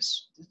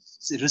ideas.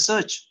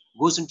 Research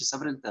goes into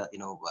several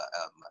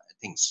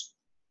things.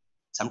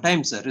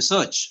 Sometimes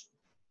research,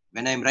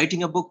 when I'm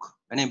writing a book,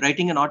 when I'm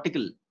writing an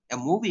article, a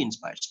movie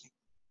inspires me.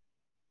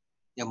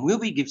 A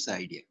movie gives an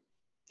idea.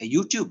 A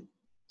YouTube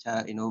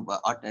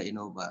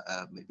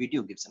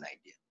video gives an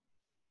idea.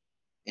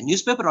 A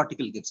newspaper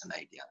article gives an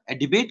idea. A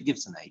debate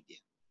gives an idea.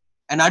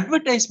 An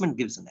advertisement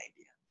gives an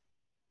idea.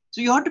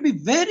 So you have to be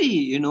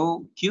very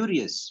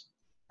curious.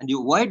 And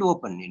you're wide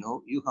open,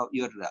 you have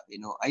your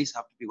eyes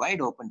have to be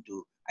wide open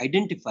to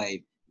identify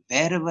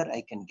wherever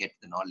I can get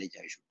the knowledge,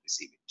 I should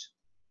receive it.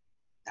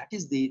 That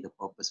is the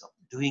purpose of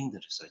doing the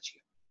research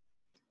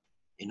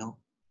here.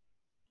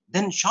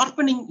 Then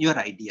sharpening your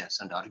ideas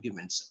and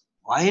arguments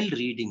while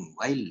reading,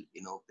 while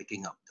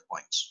picking up the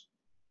points.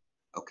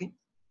 Okay.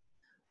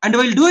 And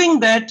while doing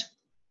that,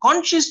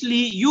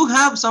 consciously you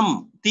have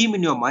some theme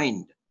in your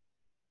mind,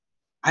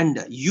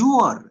 and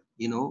you are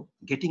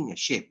getting a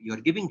shape. You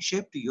are giving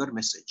shape to your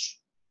message.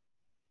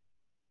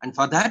 And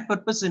for that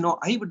purpose,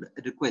 I would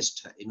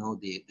request,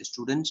 the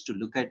students to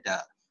look at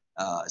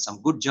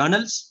some good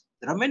journals.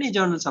 There are many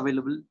journals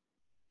available.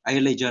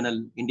 ILA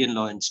Journal, Indian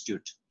Law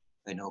Institute,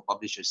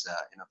 publishes a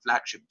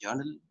flagship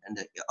journal,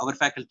 and our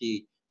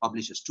faculty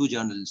publishes 2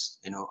 journals,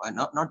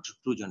 not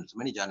 2 journals,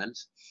 many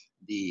journals.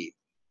 The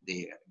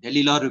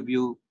Delhi Law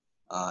Review,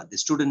 the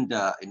Student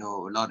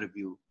Law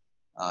Review,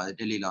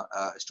 Delhi Law,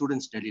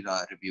 Students Delhi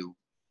Law Review.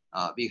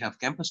 We have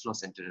Campus Law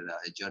Center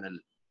journal,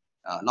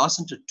 Law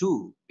Center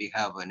 2. We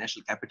have a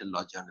National Capital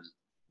Law Journal,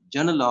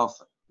 Journal of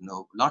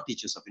Law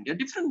Teachers of India.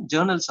 Different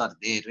journals are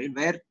there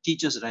where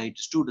teachers write,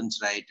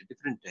 students write,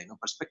 different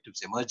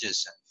perspectives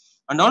emerges,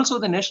 and also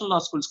the national law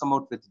schools come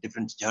out with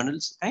different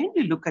journals.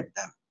 Kindly look at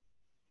them.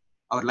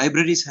 Our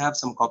libraries have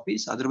some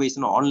copies. Otherwise,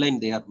 online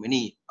there are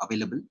many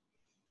available,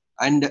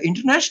 and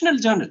international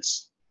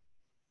journals.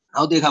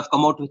 Now they have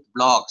come out with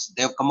blogs,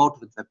 they have come out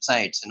with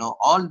websites,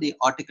 all the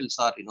articles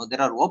are,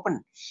 there are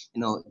open,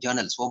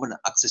 journals, open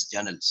access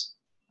journals.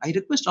 I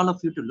request all of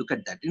you to look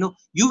at that.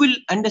 You will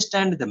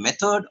understand the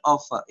method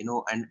of,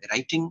 and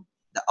writing,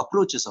 the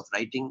approaches of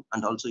writing,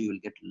 and also you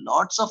will get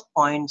lots of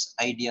points,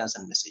 ideas,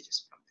 and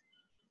messages from them.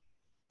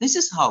 This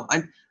is how,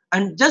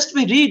 and just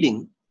by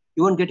reading,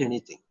 you won't get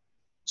anything.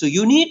 So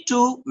you need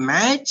to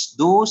match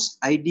those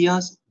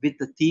ideas with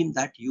the theme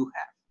that you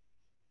have.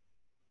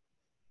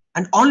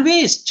 And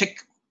always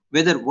check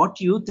whether what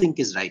you think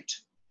is right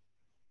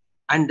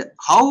and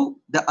how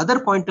the other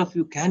point of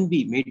view can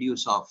be made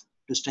use of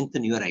to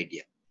strengthen your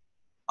idea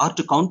or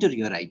to counter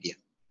your idea.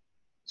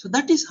 So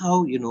that is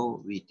how,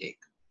 we take,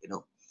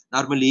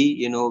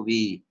 normally,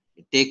 we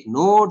take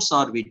notes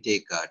or we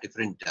take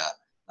different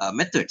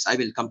methods. I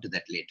will come to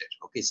that later.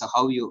 Okay. So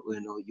how you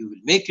will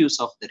make use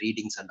of the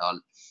readings and all,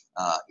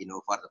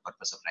 for the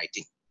purpose of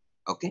writing.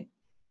 Okay.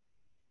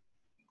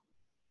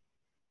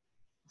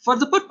 For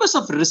the purpose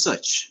of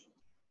research,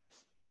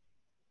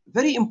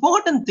 very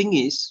important thing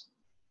is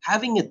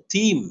having a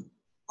theme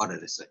for a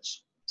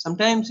research.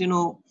 Sometimes,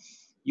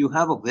 you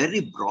have a very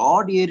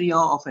broad area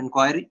of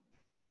inquiry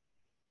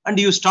and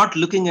you start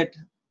looking at,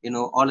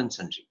 all and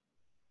sundry,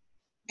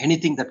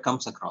 anything that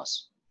comes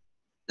across,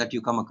 that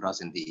you come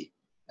across in the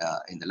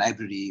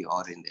library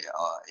or in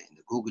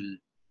the Google,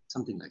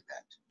 something like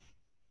that.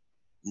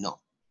 No,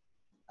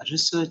 a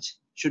research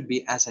should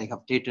be, as I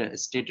have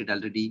stated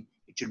already,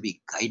 it should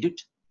be guided.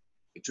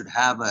 It should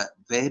have a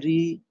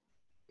very,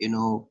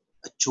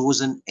 a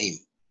chosen aim.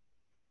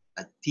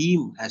 A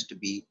theme has to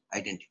be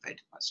identified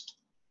first.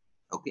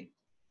 Okay.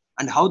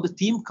 And how the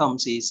theme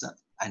comes is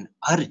an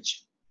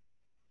urge.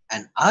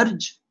 An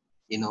urge,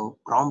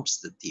 prompts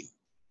the theme.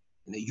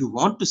 You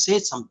want to say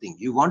something,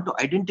 you want to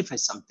identify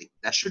something.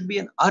 There should be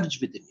an urge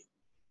within you.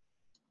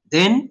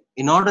 Then,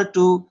 in order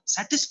to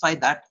satisfy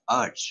that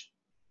urge,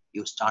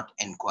 you start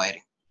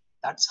inquiring.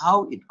 That's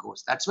how it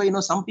goes. That's why,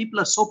 some people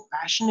are so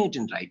passionate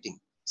in writing,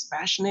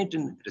 passionate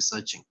in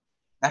researching.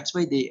 That's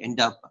why they end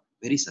up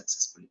very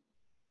successfully.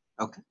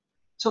 Okay.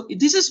 So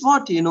this is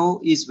what,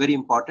 is very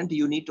important.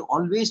 You need to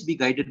always be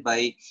guided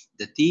by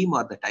the theme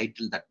or the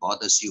title that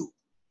bothers you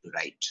to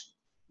write.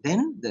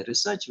 Then the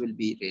research will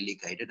be really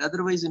guided.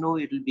 Otherwise, it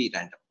will be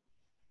random.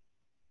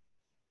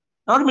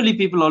 Normally,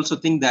 people also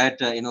think that,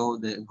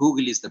 the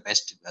Google is the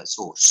best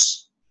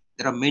source.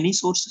 There are many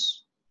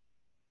sources.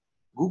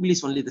 Google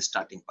is only the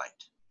starting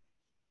point.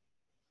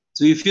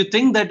 So if you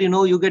think that,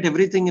 you get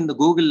everything in the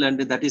Google and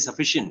that is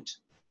sufficient.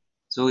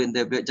 So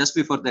just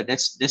before the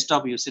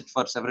desktop, you sit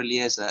for several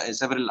years,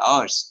 several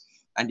hours,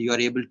 and you are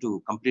able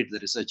to complete the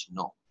research.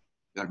 No,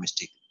 you are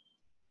mistaken.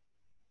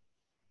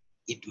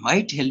 It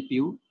might help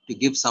you to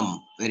give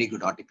some very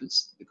good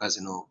articles because,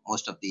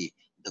 most of the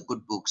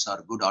good books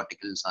or good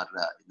articles or,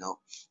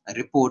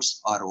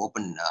 reports are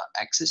open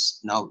access.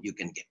 Now you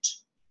can get.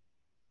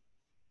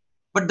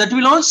 But that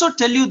will also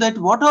tell you that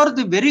what are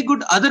the very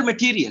good other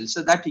materials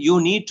that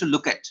you need to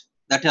look at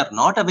that are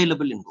not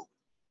available in Google.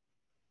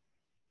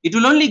 It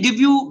will only give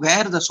you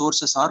where the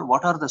sources are,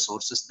 what are the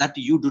sources that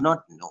you do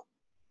not know.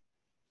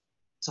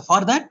 So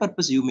for that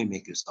purpose, you may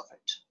make use of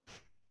it.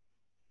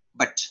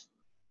 But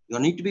you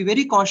need to be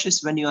very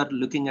cautious when you are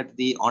looking at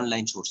the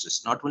online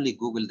sources. Not only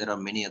Google, there are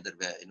many other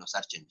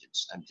search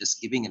engines. I'm just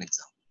giving an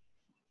example.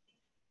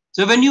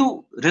 So when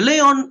you rely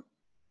on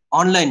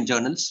online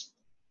journals,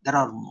 there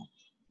are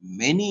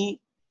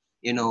many,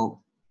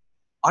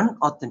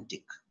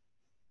 unauthentic,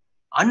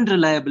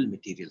 unreliable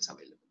materials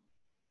available.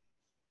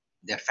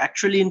 They're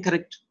factually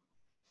incorrect.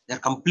 They're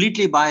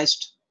completely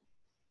biased.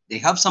 They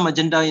have some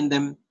agenda in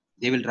them.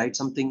 They will write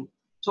something.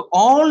 So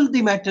all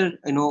the matter,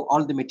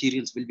 all the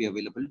materials will be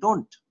available.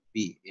 Don't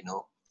be,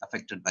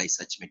 affected by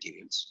such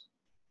materials.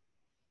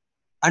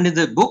 And in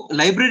the book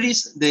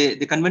libraries,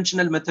 the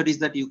conventional method is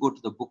that you go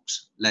to the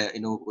books,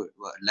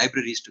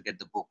 libraries to get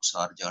the books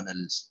or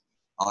journals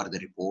or the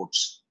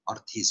reports or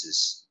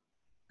thesis.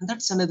 And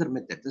that's another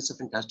method. That's a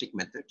fantastic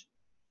method.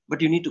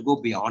 But you need to go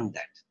beyond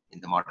that in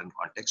the modern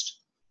context.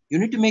 You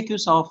need to make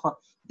use of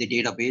the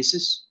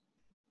databases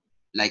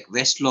like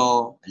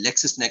Westlaw,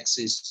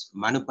 LexisNexis,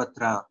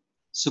 Manupatra,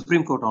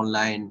 Supreme Court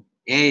Online,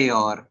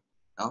 AAR.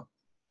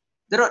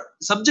 There are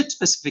subject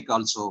specific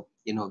also,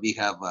 we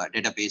have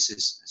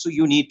databases. So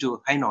you need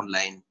to find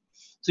online.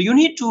 So you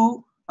need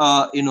to,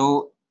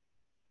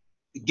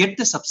 get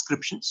the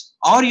subscriptions,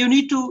 or you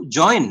need to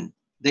join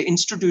the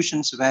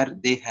institutions where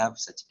they have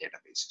such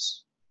databases.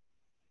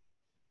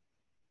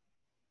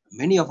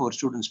 Many of our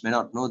students may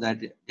not know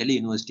that Delhi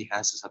University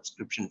has a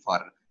subscription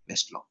for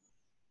Westlaw.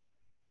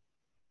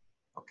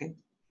 Okay.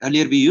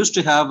 Earlier we used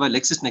to have a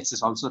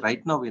LexisNexis also.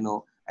 Right now,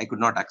 I could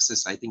not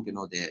access. I think,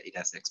 it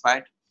has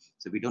expired.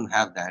 So we don't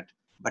have that.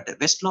 But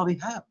Westlaw we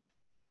have.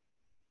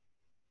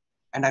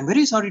 And I'm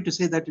very sorry to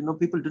say that,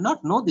 people do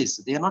not know this.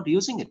 They are not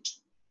using it.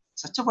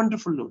 Such a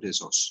wonderful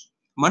resource.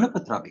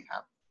 Manupatra we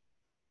have.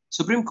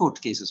 Supreme Court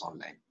cases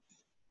online.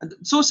 And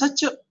so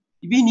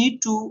we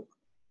need to,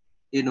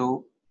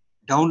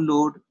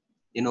 download,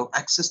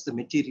 access the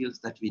materials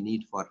that we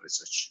need for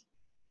research.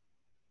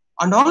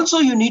 And also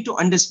you need to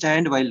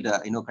understand while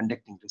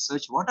conducting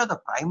research, what are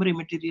the primary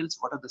materials,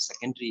 what are the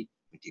secondary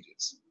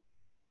materials.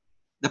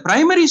 The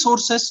primary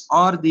sources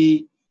are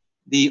the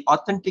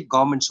authentic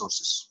government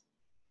sources,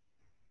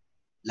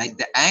 like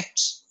the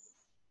acts,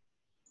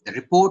 the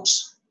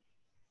reports,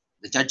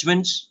 the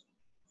judgments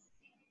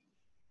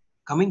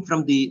coming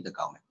from the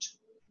government.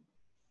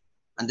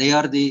 And they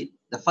are the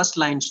first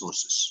line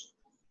sources.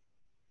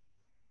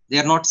 They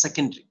are not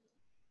secondary.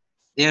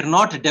 They are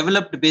not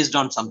developed based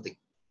on something.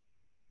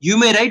 You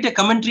may write a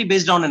commentary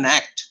based on an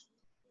act.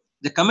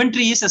 The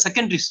commentary is a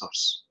secondary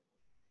source,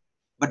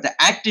 but the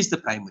act is the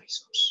primary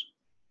source.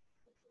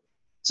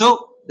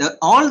 So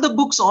all the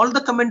books, all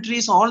the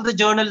commentaries, all the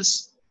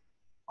journals,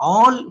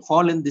 all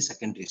fall in the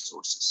secondary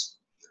sources.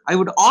 I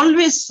would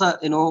always,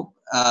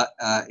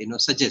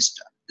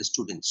 suggest the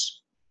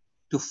students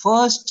to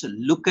first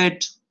look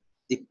at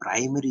the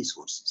primary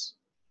sources.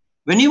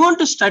 When you want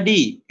to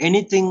study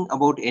anything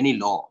about any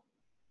law,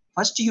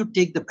 First you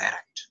take the bare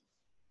act.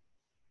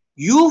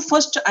 You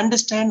first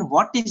understand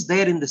what is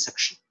there in the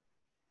section.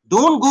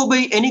 Don't go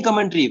by any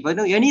commentary. But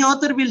any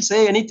author will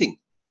say anything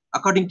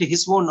according to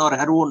his own or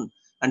her own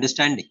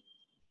understanding.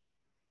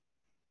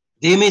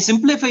 They may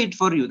simplify it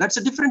for you. That's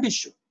a different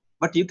issue.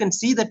 But you can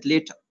see that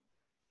later.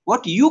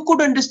 What you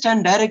could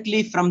understand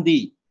directly from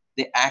the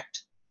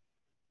act,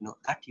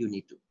 that you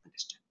need to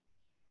understand.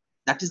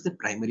 That is the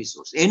primary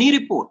source. Any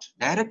report,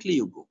 directly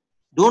you go.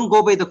 Don't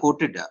go by the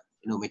quoted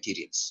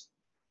materials.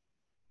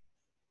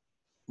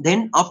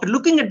 Then after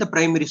looking at the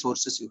primary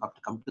sources, you have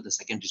to come to the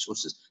secondary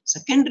sources.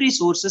 Secondary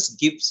sources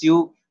gives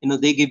you,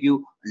 they give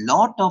you a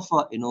lot of,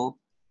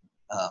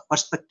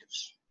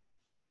 perspectives.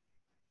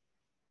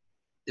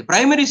 The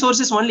primary source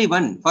is only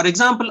one. For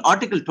example,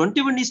 article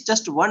 21 is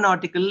just one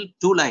article,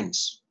 2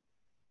 lines.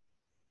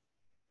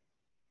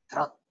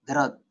 There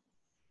are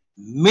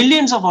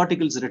millions of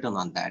articles written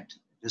on that,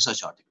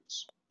 research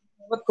articles.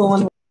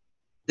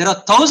 There are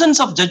thousands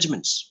of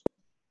judgments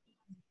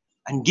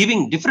and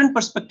giving different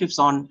perspectives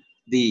on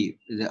the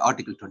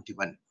article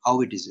 21,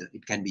 how it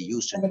can be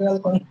used.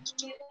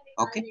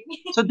 Okay,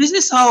 so this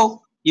is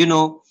how you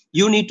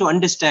need to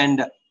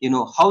understand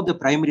how the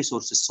primary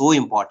source is so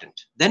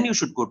important. Then you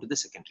should go to the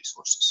secondary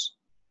sources.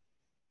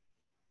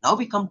 Now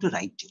we come to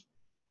writing.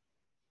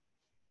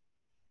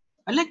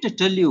 I'd like to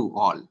tell you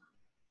all,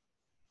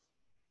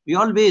 we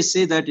always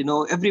say that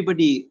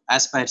everybody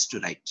aspires to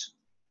write.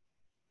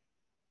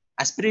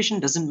 Aspiration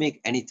doesn't make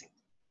anything.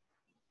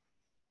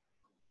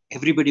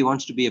 Everybody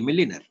wants to be a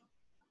millionaire.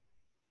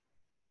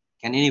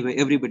 Can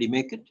everybody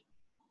make it?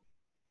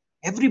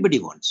 Everybody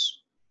wants.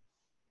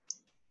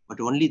 But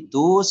only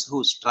those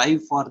who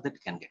strive for that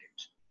can get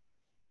it.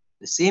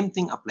 The same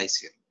thing applies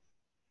here.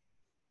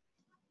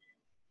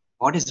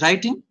 What is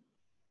writing?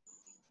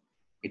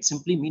 It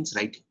simply means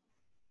writing.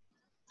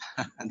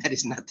 And there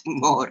is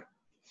nothing more.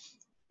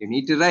 You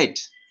need to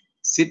write.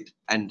 Sit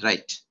and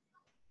write.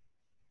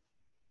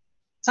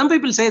 Some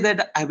people say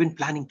that I've been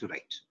planning to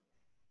write.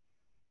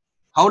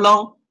 How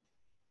long?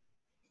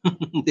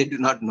 They do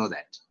not know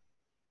that.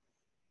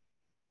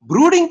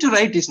 Brooding to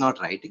write is not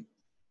writing.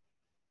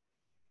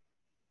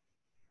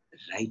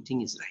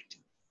 Writing is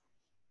writing.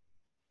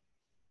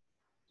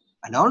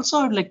 And also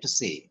I would like to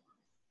say,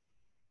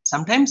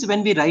 sometimes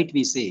when we write,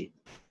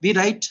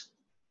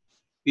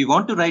 we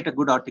want to write a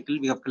good article,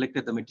 we have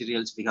collected the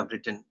materials, we have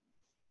written.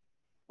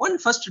 One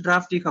first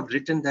draft you have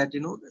written that,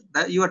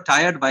 that you are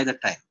tired by the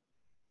time.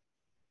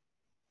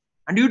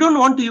 And you don't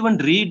want to even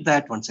read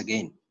that once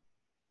again.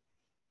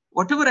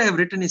 Whatever I have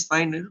written is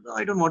fine.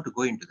 I don't want to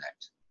go into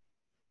that.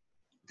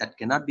 That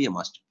cannot be a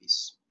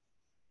masterpiece.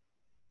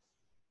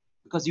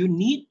 Because you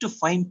need to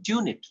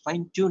fine-tune it.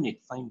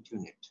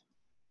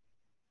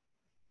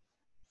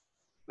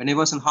 When I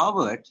was in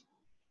Harvard,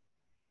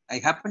 I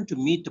happened to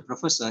meet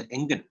Professor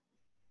Engen.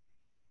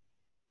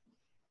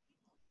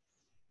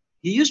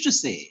 He used to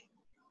say,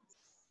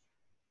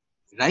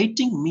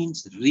 writing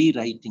means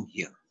rewriting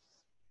here.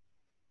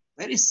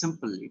 Very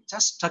simple. It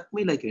just struck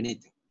me like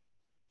anything.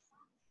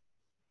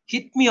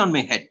 Hit me on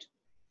my head.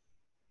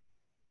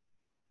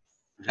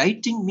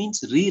 Writing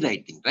means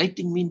rewriting.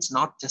 Writing means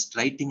not just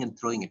writing and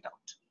throwing it out.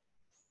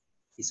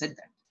 He said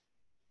that.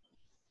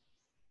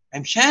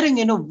 I'm sharing,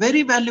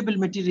 very valuable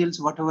materials,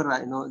 whatever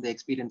the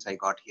experience I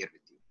got here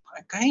with you.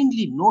 I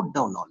kindly note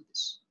down all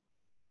this.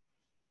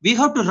 We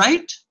have to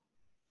write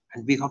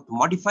and we have to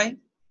modify.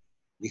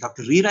 We have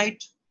to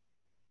rewrite.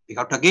 We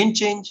have to again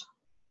change.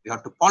 We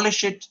have to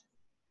polish it.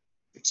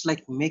 It's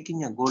like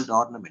making a gold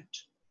ornament.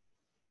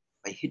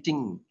 By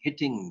hitting,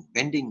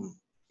 bending,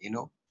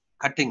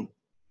 cutting,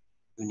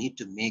 you need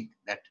to make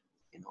that,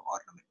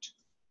 ornament.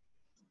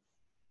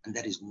 And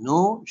there is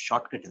no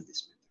shortcut in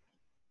this method.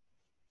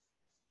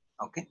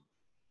 Okay?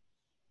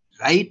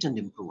 Write and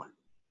improve on it.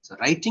 So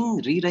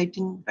writing,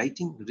 rewriting,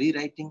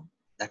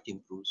 that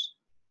improves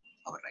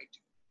our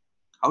writing.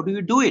 How do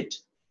you do it?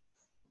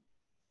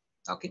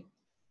 Okay?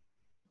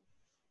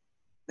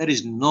 There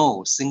is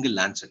no single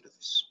answer to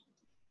this.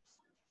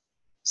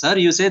 Sir,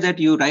 you say that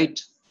you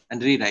write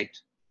and rewrite.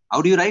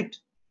 How do you write?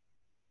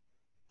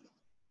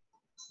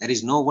 There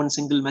is no one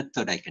single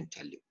method I can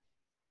tell you.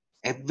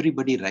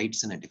 Everybody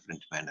writes in a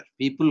different manner.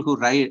 People who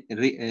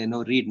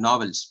read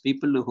novels,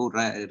 people who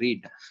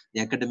read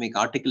the academic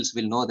articles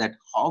will know that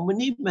how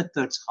many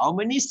methods, how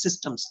many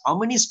systems, how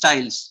many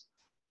styles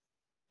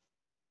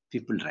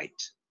people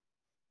write.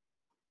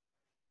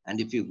 And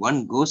if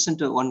one goes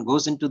into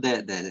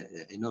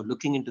the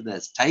looking into the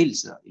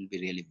styles, you'll be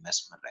really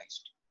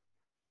mesmerized.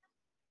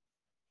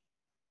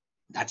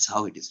 That's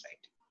how it is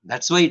writing.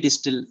 That's why it is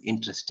still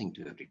interesting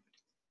to everybody.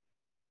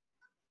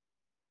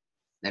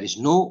 There is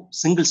no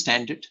single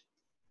standard.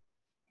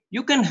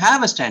 You can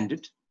have a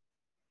standard.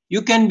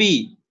 You can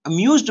be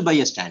amused by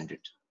a standard.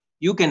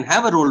 You can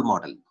have a role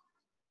model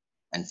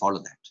and follow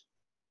that.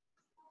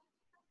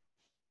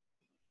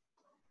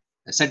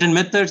 Certain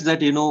methods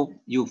that,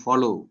 you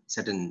follow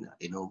certain,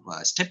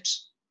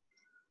 steps.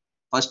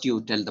 First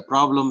you tell the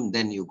problem,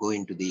 then you go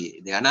into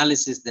the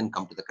analysis, then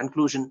come to the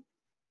conclusion.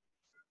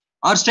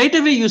 Or straight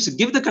away you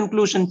give the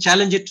conclusion,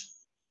 challenge it,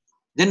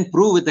 then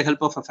prove with the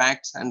help of a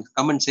facts and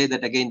come and say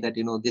that again that,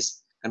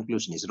 this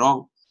conclusion is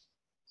wrong.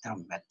 There are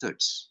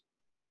methods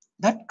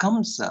that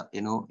comes,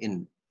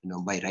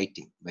 by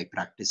writing, by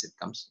practice it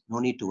comes. No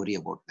need to worry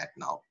about that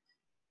now.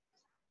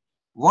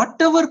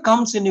 Whatever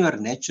comes in your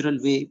natural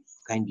way,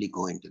 kindly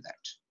go into that.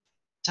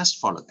 Just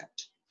follow that.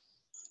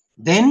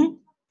 Then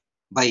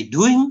by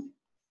doing,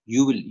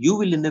 you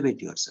will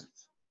innovate yourself.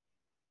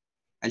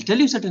 I'll tell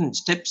you certain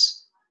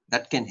steps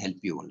that can help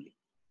you only.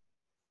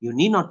 You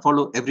need not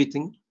follow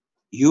everything.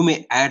 You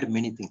may add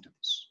many things to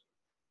this.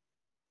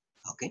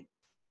 Okay.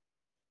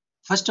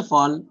 First of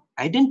all,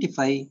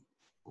 identify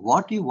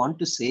what you want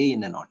to say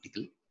in an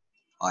article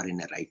or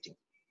in a writing.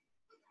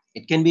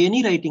 It can be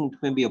any writing. It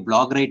may be a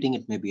blog writing.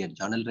 It may be a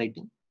journal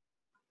writing.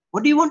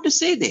 What do you want to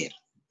say there?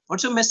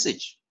 What's your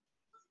message?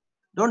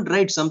 Don't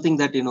write something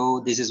that,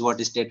 this is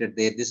what is stated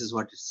there. This is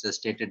what is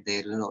stated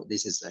there.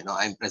 This is,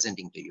 I'm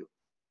presenting to you.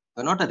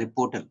 You're not a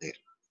reporter there.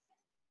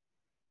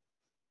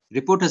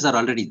 Reporters are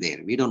already there.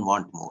 We don't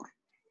want more.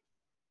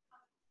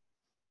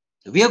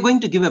 So we are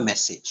going to give a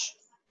message.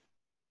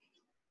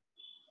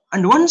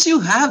 And once you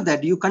have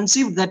that, you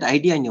conceive that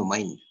idea in your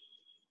mind.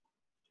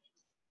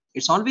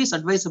 It's always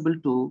advisable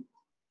to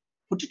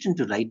put it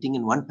into writing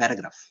in one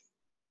paragraph.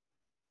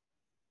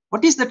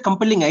 What is that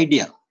compelling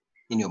idea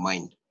in your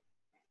mind?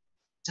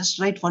 Just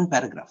write one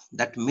paragraph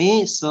that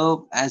may serve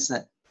as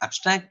an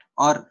abstract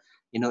or,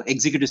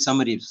 executive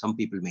summary, some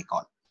people may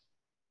call.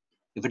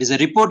 If it is a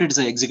report, it is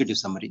an executive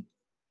summary.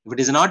 If it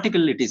is an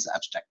article, it is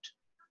abstract.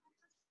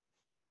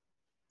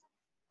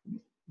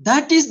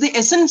 That is the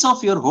essence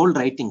of your whole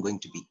writing going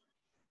to be.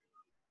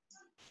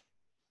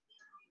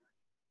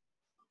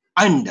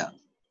 And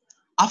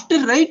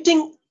after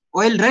writing,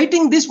 while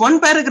writing this one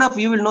paragraph,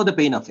 you will know the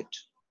pain of it.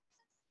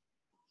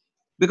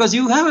 Because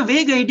you have a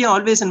vague idea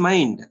always in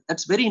mind.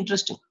 That's very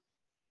interesting.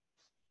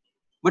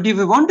 But if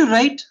you want to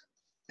write,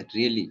 that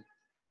really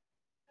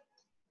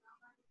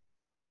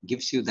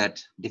gives you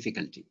that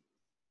difficulty.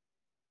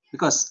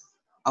 Because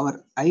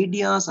our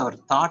ideas, our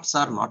thoughts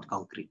are not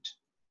concrete.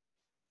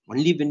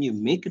 Only when you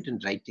make it in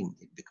writing,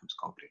 it becomes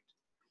concrete.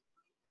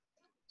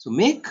 So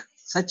make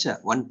such a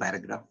one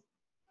paragraph.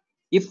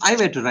 If I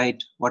were to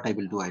write, what I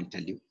will do, I'll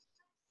tell you.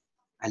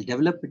 I'll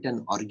develop it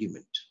an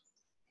argument.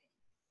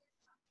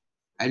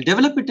 I'll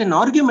develop it an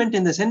argument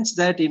in the sense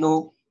that,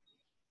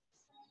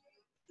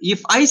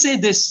 if I say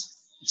this,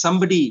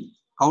 somebody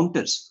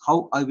counters,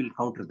 how I will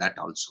counter that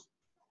also.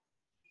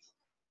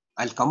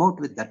 I'll come out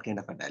with that kind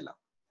of a dialogue.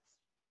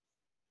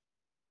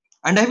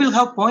 And I will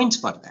have points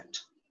for that.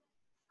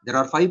 There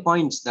are 5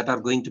 points that are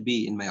going to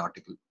be in my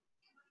article.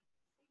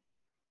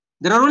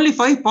 There are only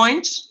 5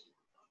 points.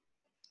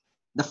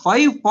 The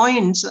 5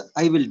 points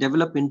I will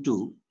develop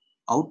into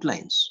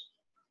outlines.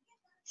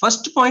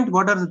 First point,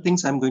 what are the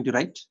things I'm going to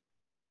write?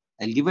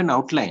 I'll give an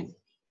outline.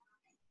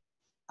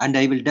 And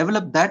I will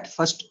develop that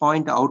first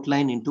point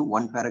outline into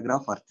 1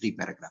 paragraph or 3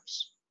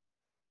 paragraphs.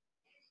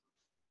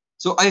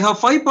 So I have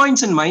 5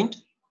 points in mind.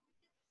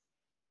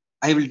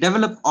 I will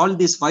develop all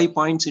these 5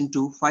 points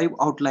into 5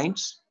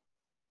 outlines.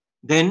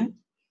 Then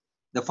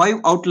the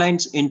 5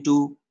 outlines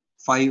into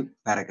 5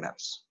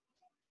 paragraphs.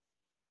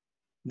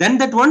 Then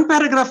that 1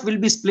 paragraph will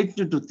be split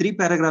into 3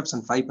 paragraphs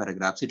and 5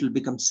 paragraphs. It will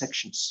become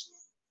sections.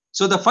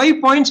 So the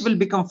 5 points will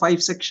become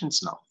 5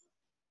 sections now.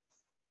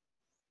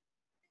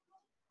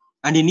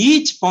 And in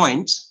each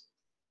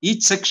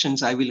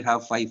sections, I will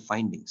have 5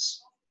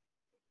 findings.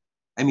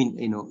 I mean,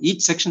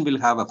 each section will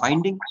have a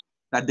finding.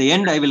 At the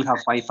end, I will have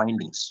 5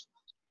 findings.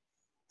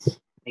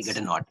 I get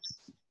a nod.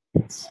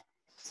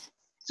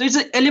 So it's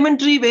an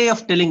elementary way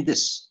of telling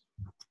this.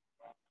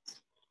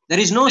 There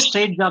is no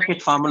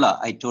straitjacket formula,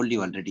 I told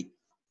you already.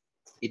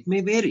 It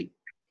may vary,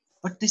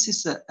 but this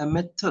is a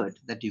method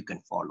that you can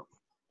follow.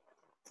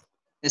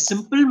 A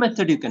simple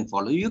method you can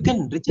follow. You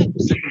can reject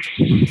certain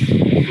things.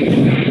 You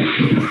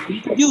can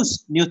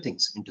introduce new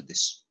things into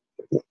this.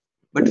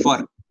 But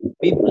for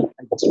people,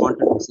 I just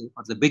wanted to say,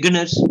 for the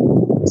beginners,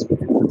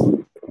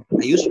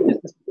 I used to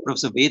discuss with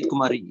Professor Ved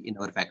Kumari in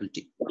our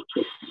faculty.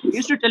 He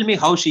used to tell me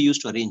how she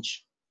used to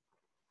arrange.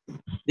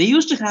 They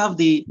used to have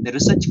the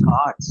research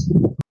cards.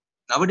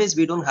 Nowadays,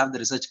 we don't have the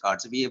research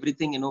cards.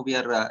 Everything, we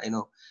are,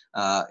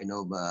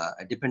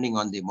 depending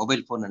on the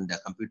mobile phone and the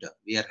computer.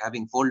 We are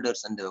having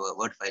folders and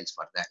Word files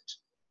for that.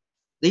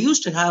 They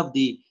used to have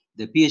the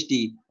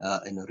PhD,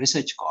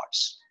 research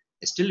cards.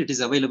 Still, it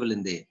is available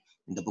in the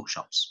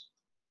bookshops.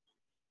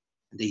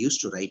 They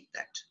used to write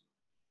that.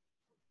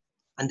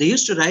 And they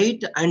used to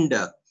write, and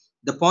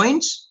the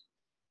points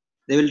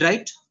they will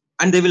write,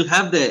 and they will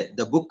have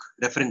the book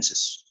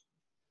references.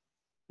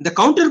 The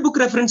counter book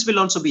reference will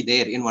also be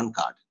there in one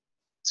card.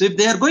 So if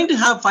they are going to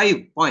have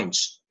 5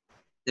 points,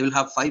 they will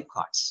have 5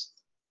 cards.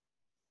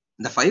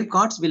 The 5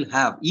 cards will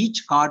have,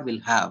 each card will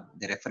have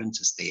the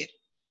references there.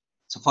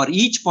 So for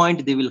each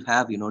point, they will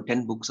have,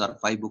 10 books or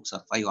 5 books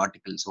or 5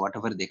 articles. So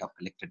whatever they have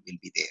collected will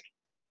be there.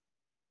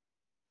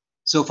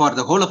 So for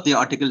the whole of the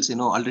articles,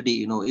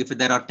 already, if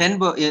there are 10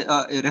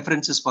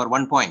 references for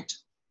 1 point,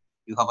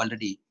 you have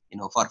already,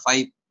 for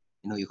 5,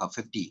 you have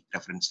 50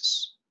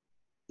 references.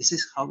 This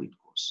is how it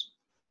goes.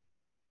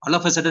 All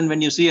of a sudden,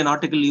 when you see an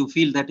article, you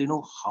feel that,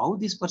 how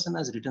this person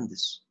has written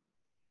this.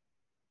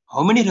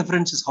 How many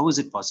references? How is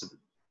it possible?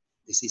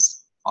 This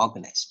is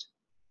organized.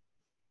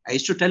 I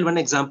used to tell one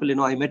example,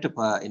 I met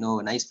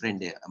a nice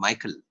friend,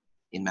 Michael,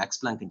 in Max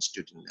Planck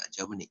Institute in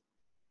Germany.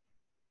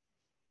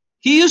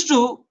 He used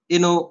to,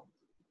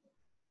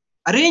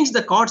 arrange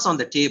the cards on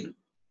the table.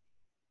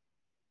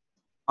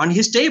 On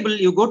his table,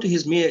 you go to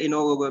his,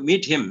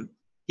 meet him.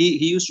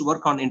 He used to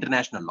work on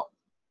international law.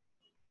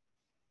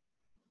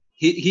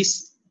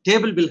 His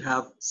table will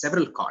have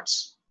several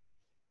cards.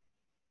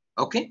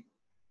 Okay.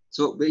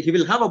 So he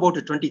will have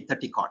about 20,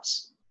 30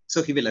 cards.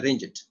 So he will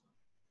arrange it.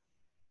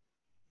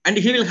 And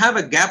he will have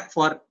a gap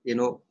for,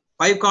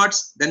 5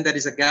 cards, then there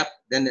is a gap,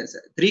 then there's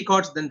 3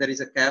 cards, then there is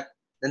a gap,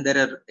 then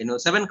there are,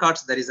 7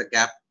 cards, there is a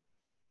gap.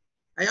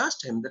 I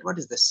asked him that, what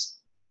is this?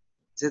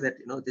 He said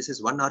that, this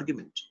is one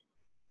argument.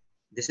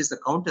 This is the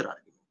counter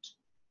argument.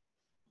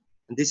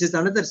 And this is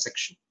another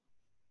section.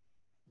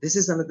 This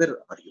is another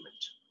argument.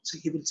 So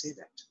he will say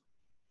that.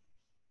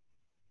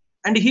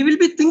 And he will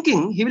be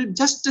thinking, he will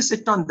just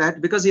sit on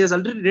that because he has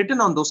already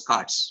written on those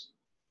cards.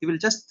 He will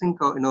just think,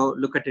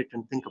 look at it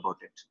and think about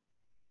it.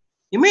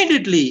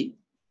 Immediately,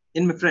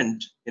 in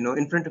front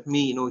of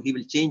me, he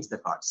will change the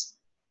cards.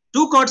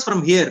 2 cards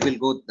from here will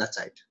go that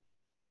side.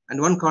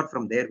 And 1 card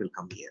from there will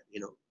come here,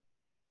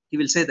 He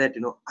will say that,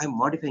 I'm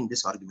modifying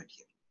this argument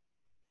here.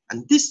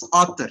 And this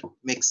author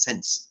makes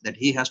sense that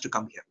he has to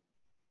come here.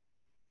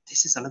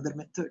 This is another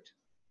method.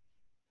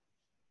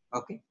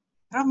 Okay.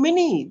 There are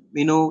many,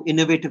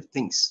 innovative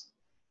things.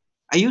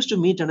 I used to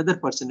meet another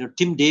person,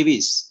 Tim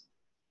Davies.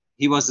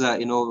 He was,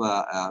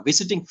 a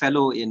visiting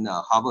fellow in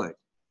Harvard.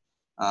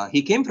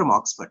 He came from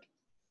Oxford.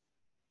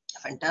 A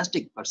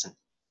fantastic person.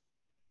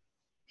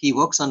 He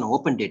works on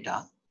open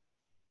data.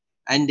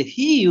 And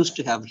he used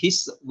to have,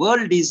 his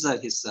world is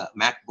his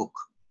MacBook.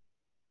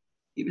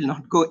 He will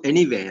not go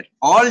anywhere.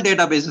 All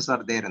databases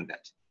are there in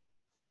that.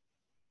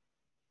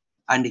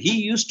 And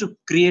he used to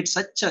create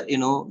such a,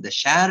 the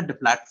shared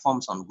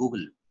platforms on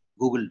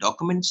Google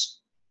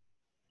Documents.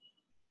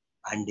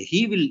 And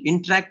he will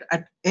interact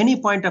at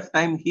any point of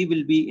time. He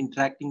will be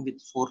interacting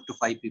with 4 to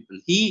 5 people.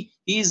 He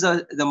is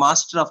the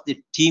master of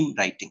the team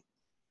writing,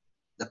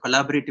 the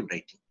collaborative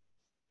writing.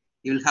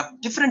 He will have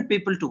different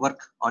people to work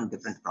on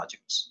different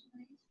projects.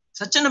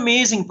 Such an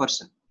amazing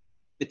person.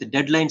 With the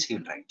deadlines he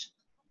will write.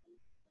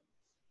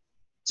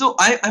 So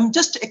I'm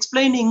just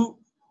explaining,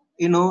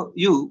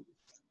 you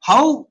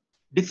how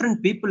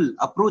different people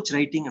approach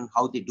writing and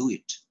how they do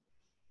it.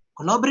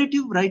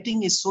 Collaborative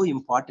writing is so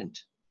important.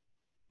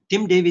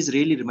 Tim Davies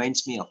really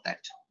reminds me of that.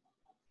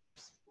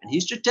 And he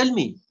used to tell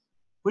me,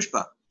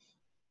 Pushpa,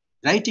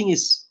 writing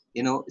is,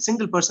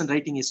 single person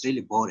writing is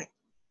really boring.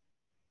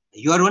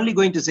 You are only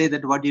going to say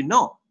that what you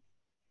know.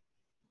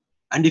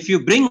 And if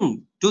you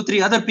bring 2,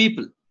 3 other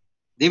people,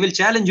 they will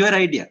challenge your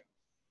idea.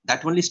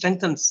 That only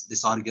strengthens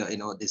this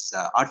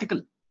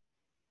article.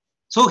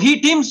 So he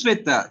teams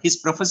with his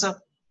professor.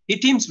 He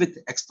teams with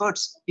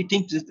experts. He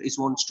teams with his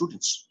own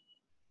students.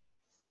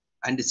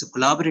 And it's a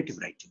collaborative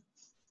writing.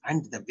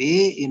 And the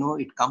way,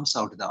 it comes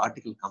out, the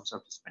article comes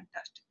out is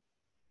fantastic.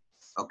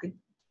 Okay.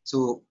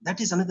 So that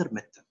is another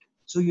method.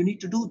 So you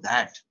need to do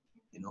that,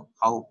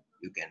 how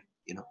you can,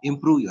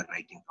 improve your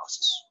writing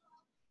process.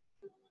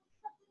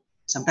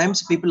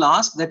 Sometimes people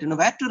ask that,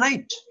 where to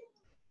write?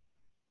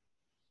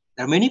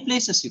 There are many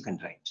places you can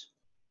write.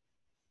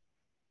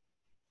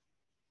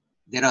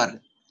 There are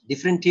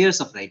different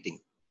tiers of writing.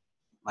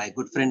 My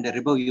good friend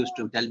Ribo used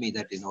to tell me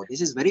that,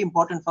 this is very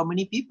important for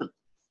many people.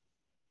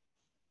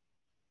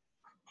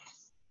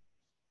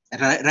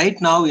 Right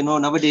now,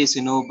 nowadays,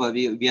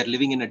 we are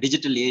living in a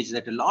digital age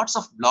that lots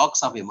of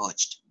blogs have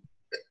emerged.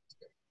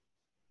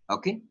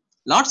 Okay.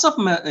 Lots of,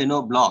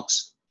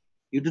 blogs.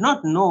 You do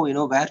not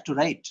know, where to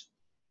write.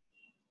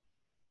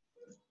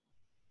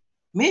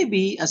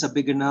 Maybe as a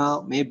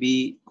beginner,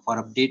 maybe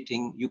for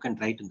updating, you can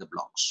write in the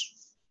blogs.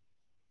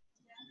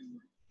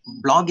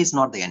 Blog is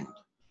not the end.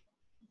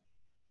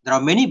 There are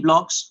many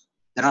blogs.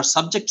 There are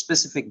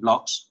subject-specific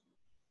blogs.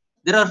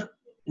 There are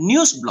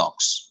news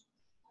blogs.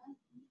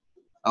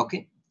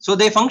 Okay. So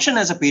they function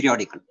as a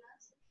periodical.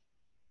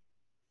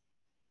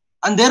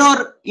 And there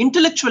are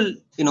intellectual,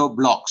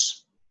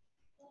 blogs.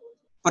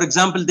 For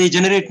example, they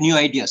generate new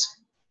ideas,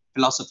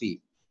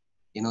 philosophy.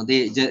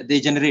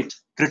 They generate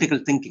critical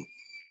thinking.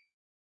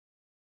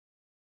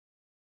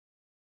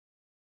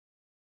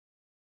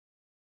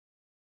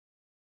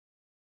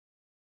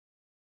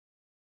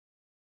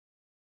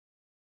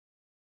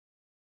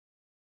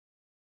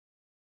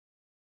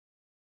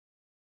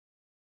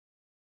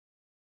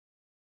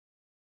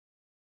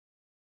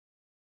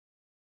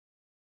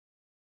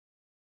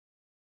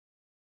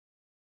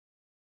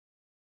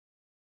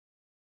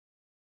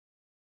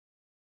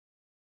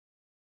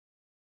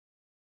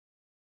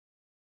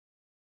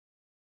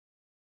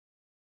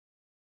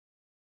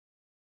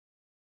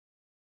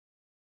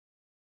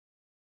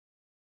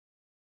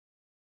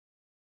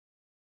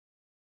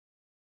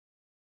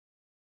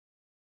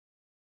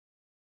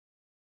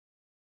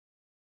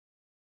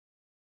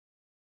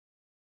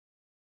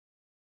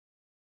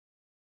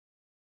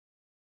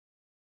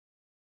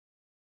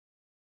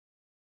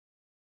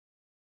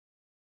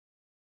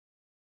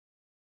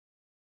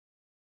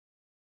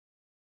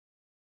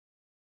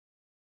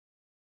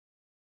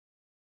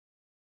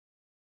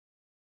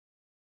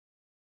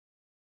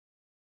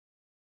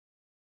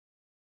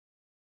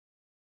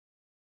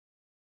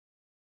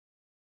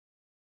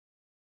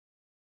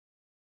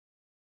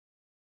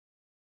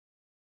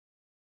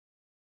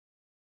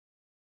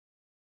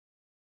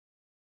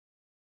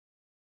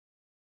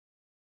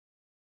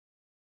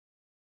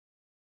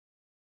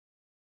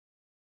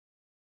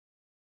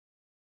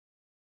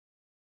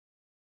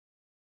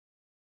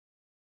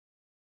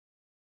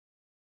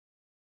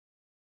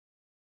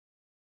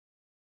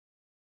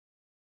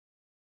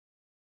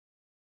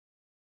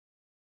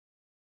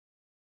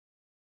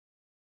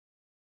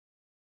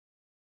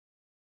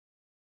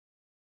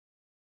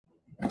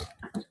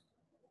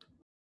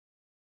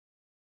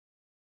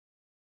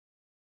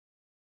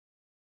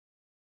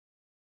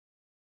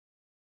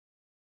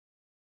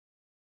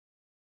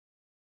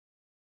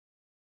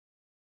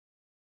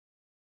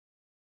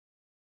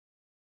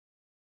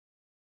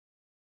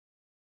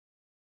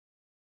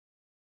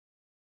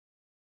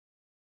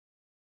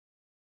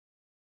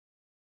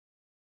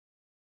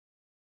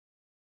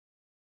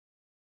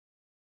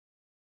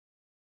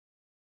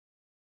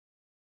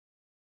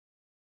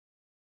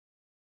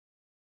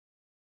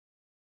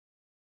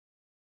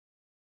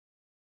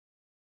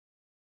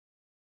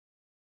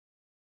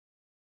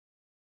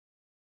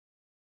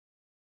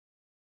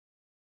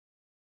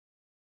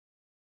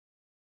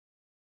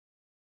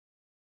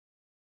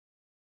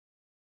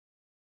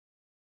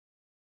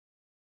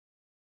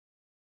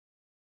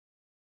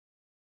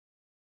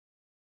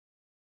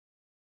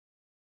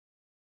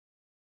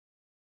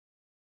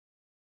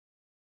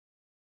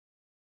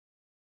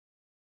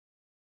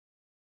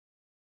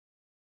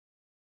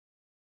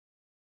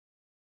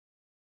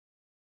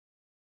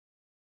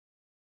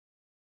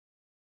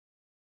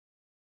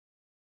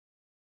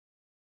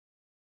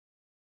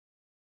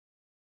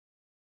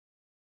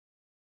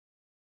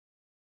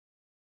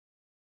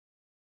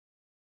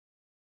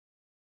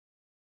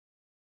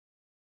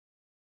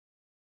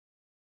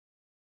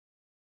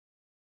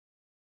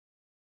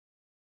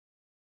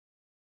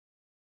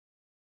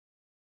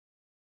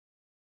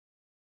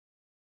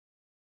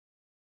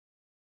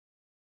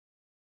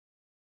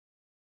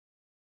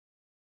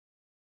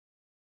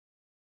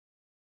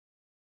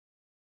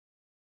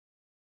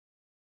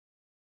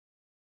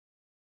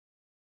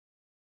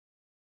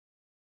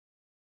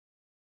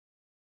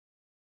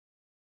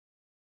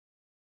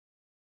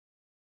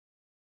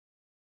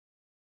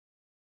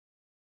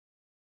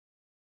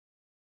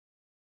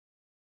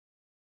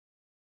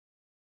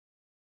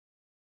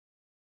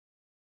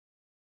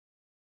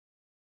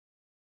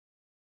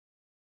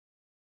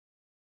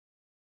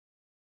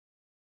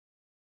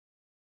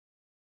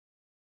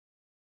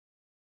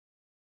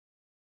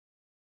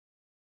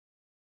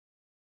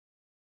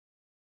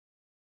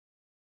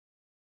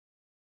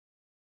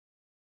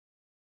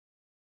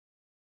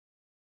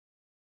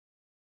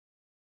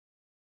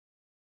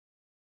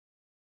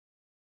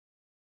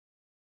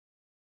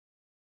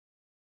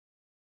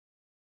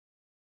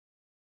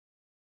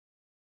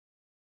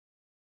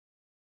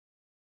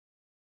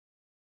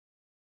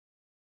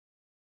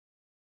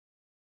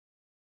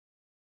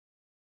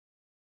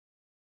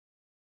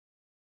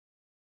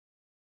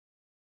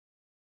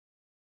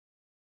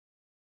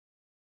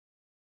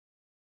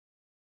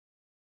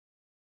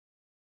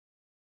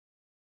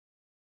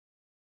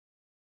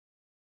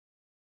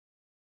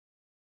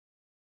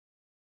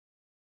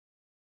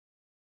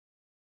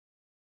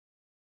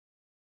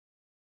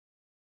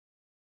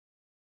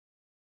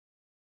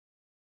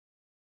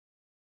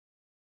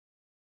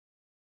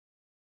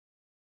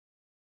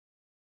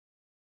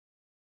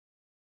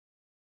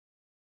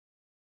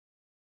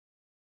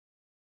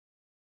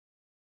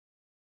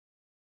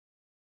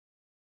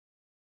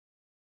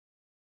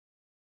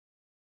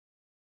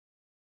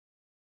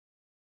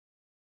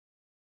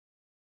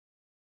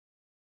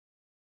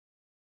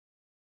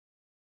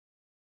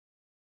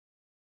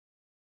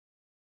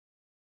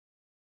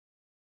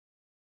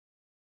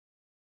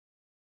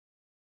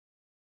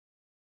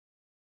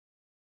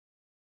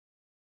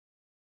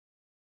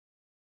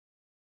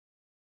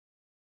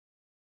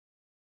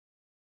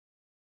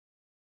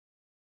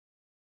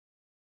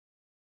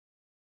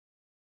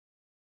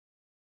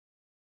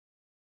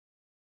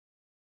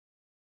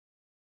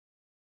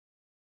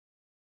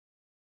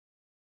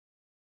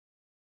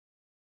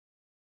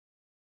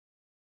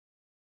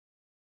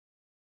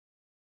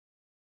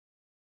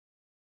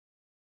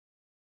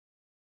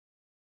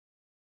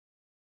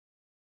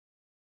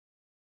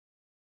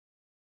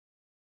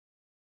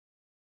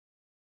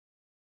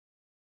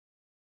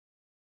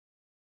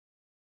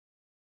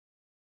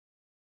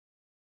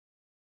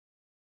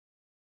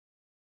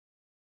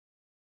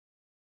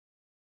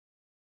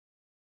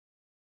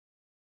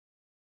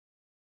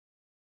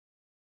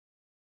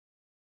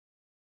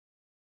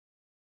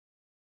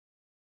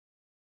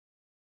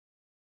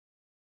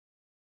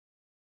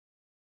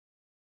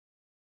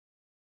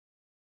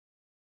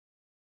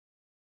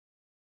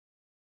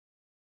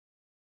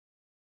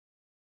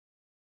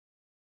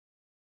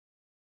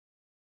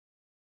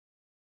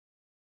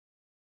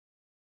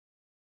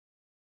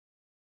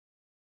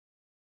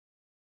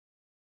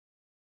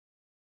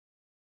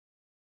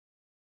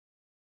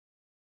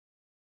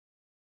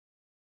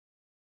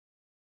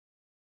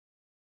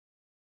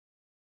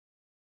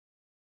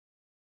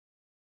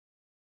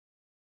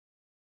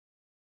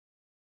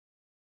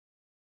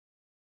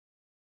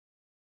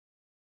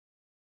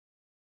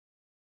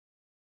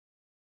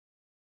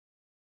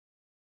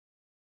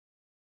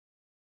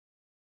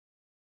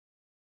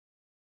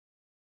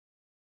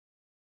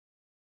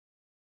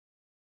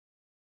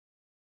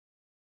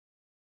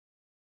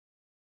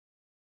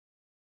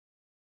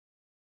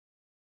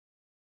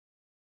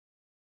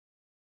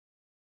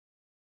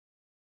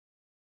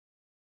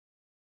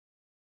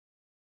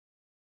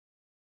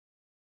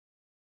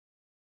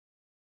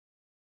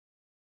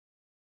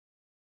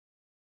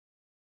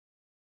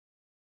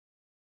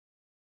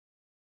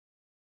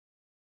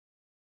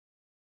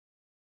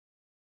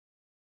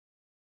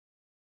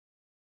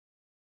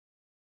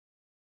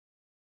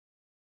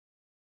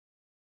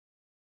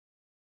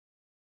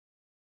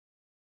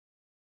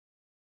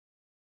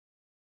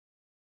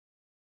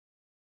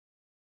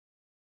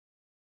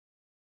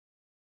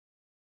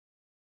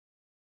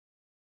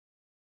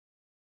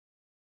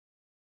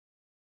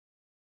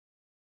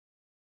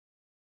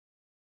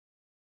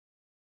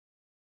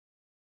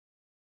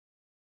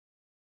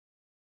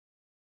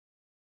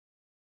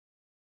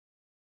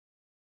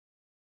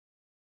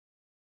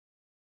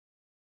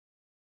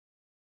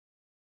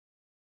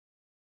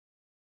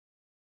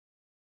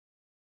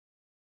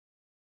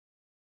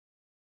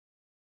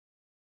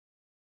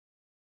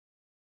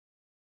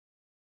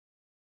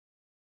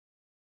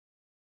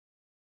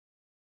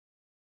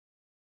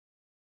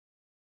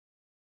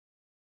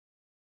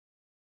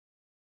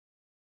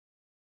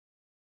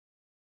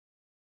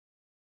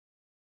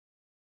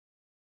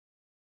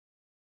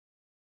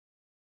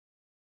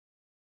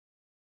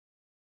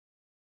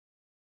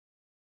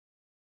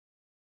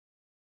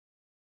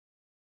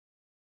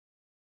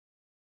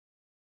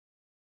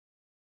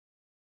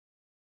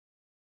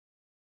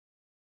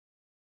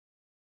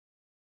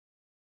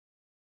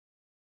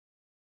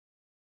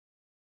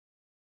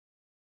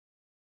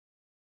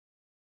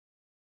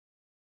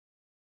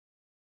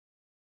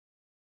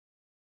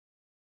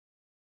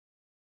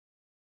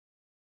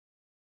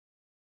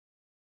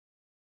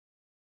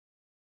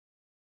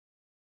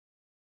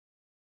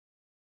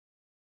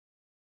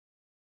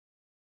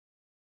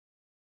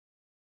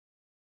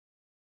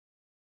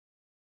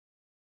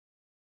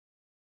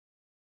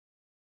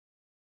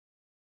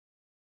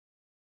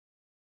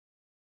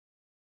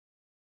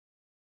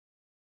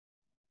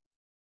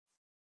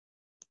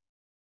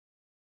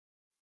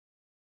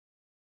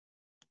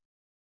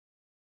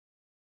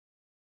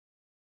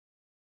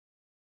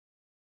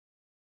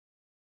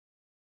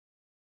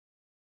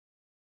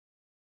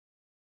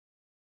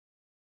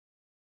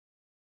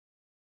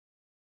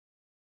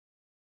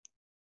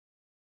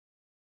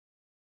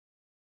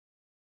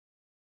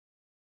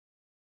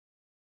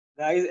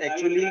 Guys,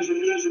 actually,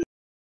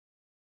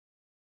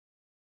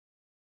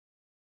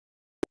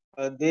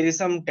 there is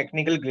some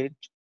technical glitch.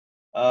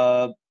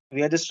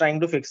 We are just trying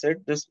to fix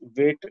it. Just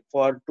wait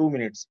for 2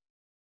 minutes.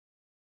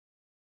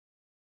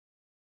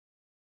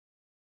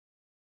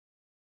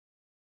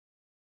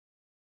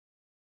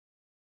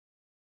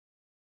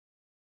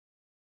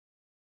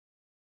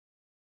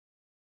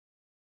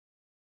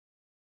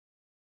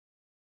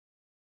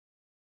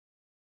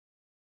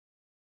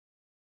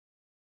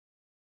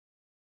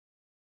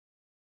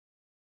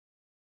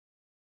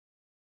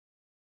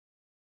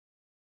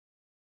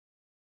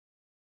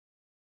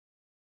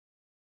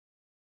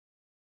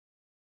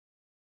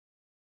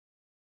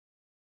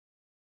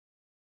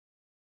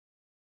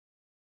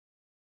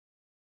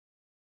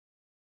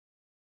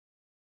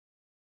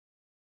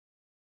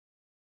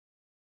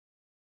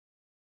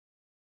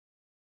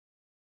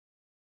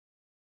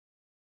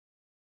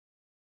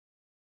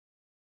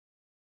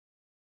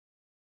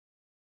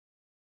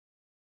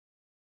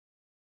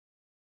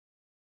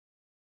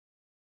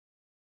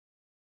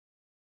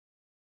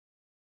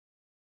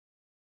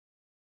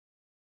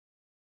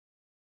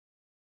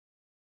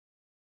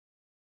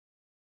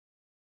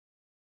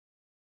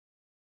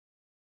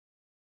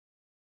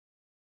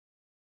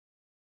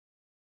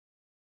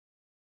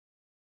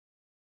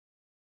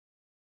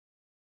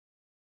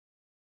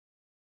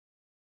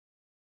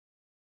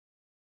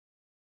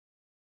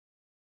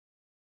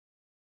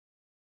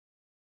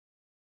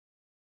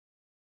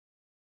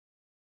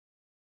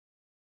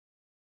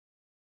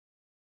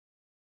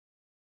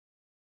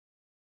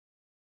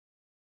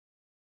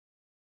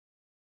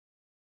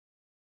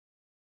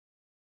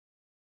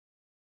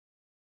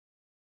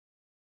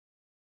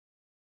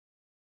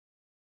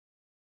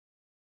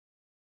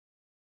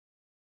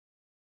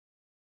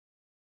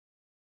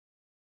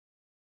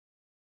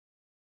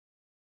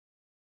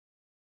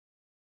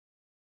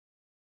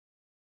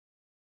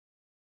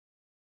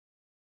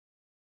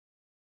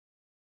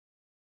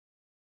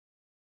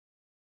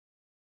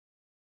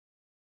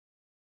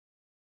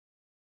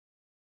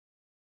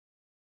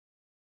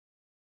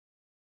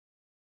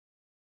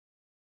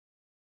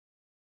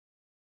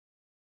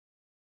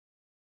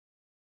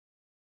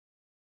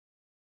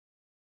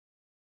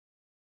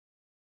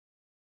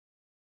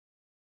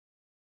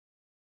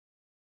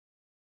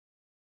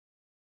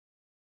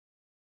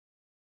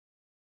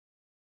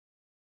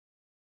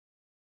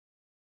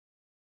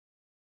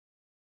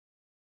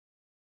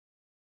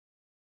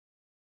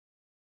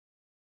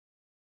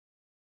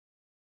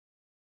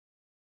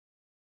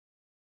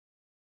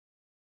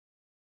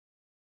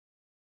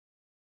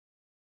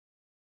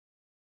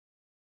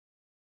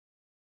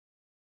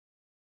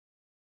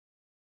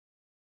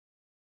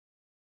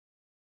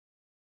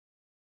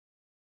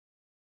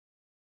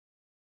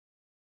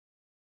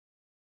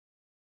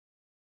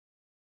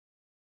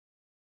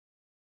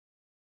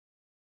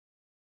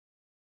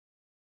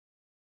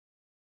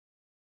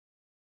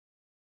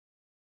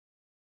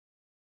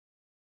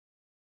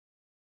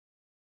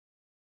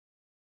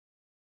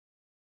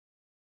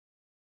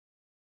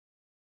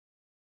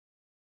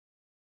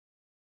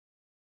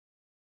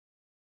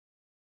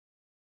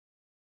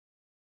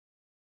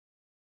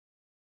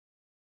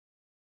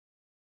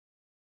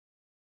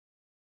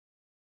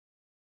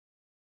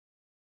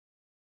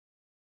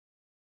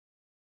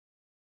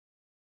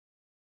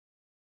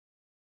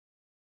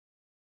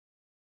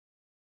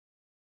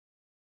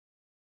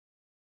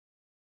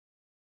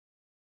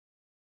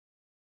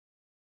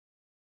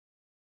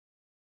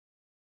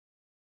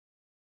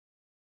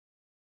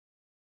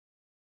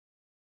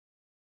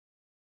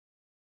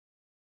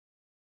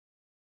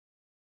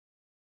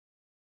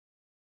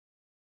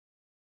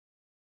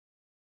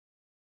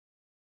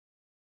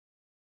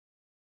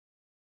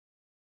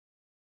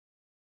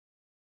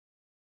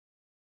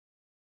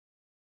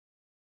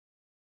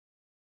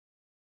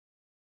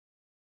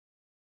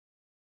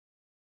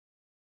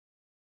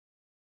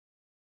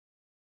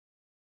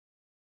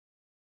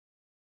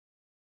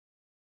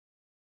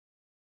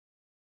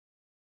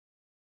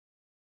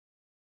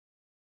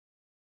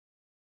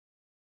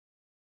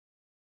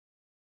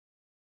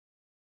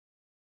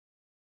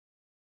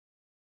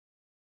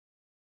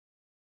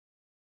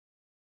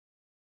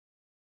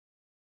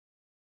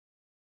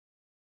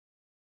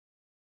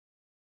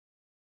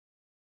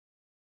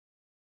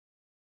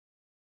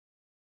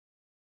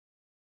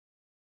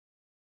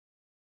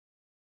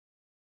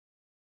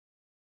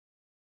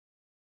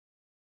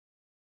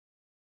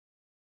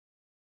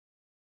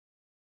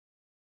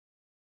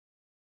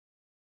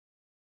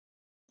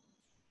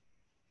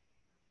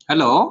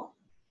 Hello.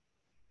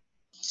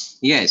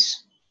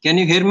 Yes. Can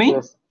you hear me?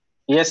 Yes.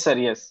 Yes, sir.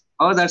 Yes.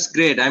 Oh, that's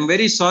great. I'm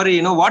very sorry.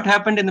 You know what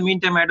happened in the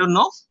meantime? I don't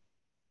know.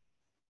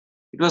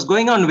 It was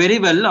going on very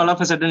well. All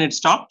of a sudden it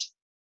stopped.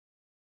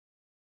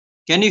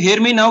 Can you hear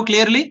me now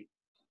clearly?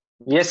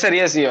 Yes, sir.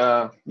 Yes. You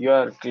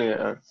are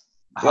clear.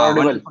 You are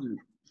audible. Wonderful.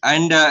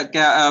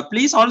 And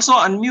please also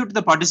unmute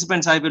the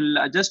participants. I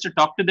will just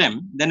talk to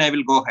them. Then I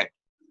will go ahead.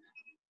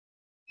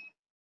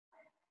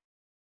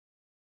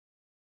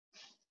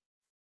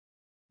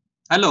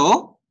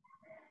 Hello.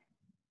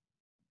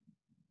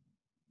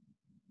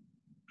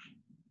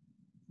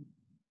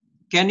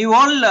 Can you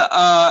all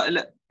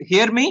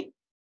hear me?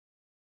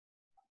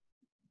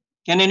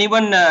 Can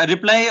anyone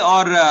reply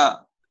or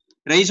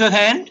raise your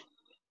hand?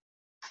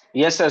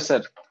 Yes, sir,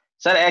 sir.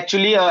 Sir,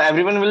 actually,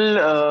 everyone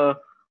will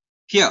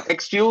Here.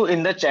 text you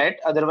in the chat.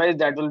 Otherwise,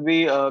 that will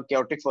be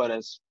chaotic for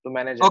us to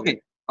manage Okay.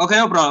 everything. Okay,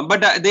 no problem.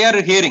 But they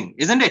are hearing,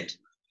 isn't it?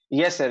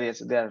 Yes, sir. Yes,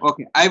 they are.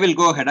 Okay, I will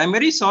go ahead. I'm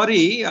very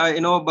sorry.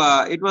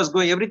 It was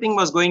going, everything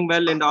was going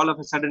well, and all of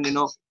a sudden,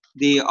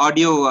 the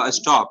audio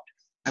stopped.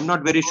 I'm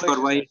not very No sure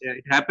issue, why sir.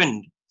 it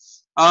happened.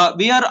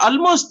 We are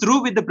almost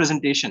through with the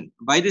presentation.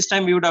 By this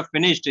time, we would have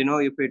finished.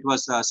 If it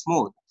was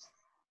smooth.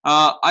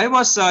 I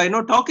was,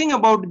 talking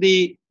about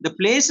the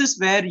places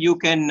where you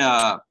can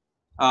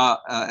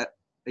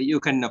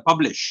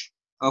publish.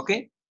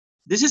 Okay,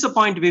 this is a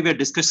point we were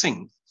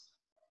discussing.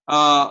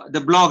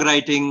 The blog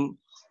writing,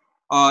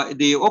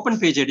 the open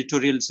page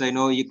editorials.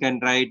 You can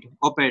write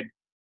op-ed.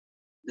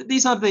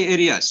 These are the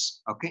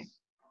areas. Okay,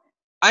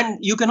 and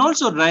you can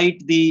also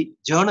write the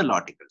journal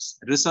articles,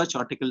 research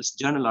articles,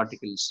 journal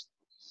articles,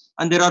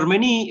 and there are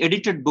many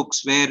edited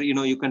books where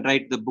you can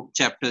write the book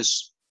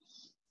chapters,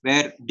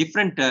 where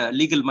different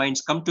legal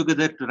minds come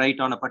together to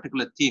write on a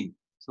particular theme.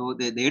 So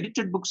the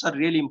edited books are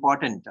really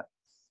important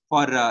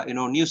for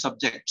new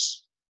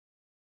subjects.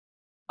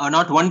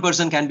 Not one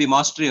person can be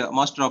master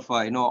of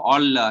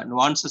all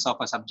nuances of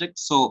a subject.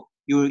 So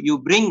you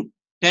bring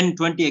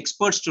 10-20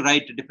 experts to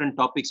write different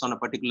topics on a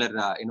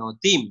particular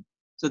theme.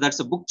 So that's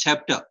a book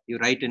chapter you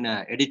write in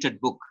an edited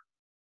book.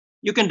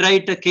 You can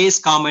write case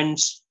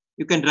comments.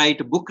 You can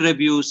write book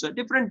reviews.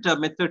 Different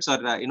methods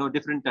are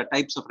different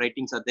types of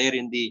writings are there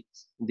in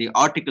the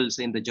articles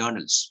in the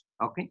journals.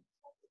 Okay.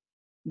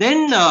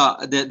 Then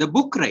the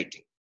book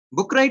writing.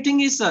 Book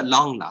writing is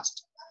long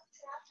lasting.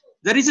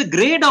 There is a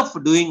grade of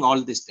doing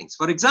all these things.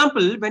 For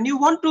example, when you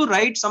want to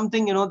write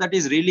something that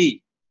is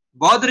really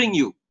bothering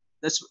you,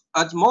 that's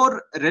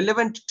more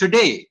relevant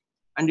today,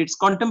 and it's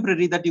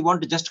contemporary, that you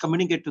want to just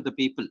communicate to the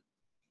people,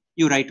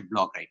 you write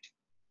blog writing.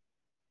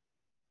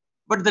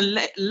 But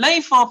the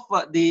life of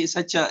the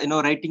such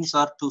writings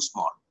are too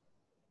small.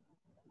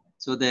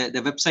 So the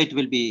website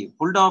will be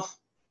pulled off,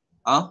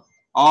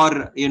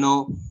 or it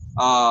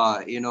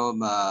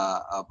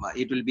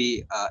will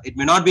be it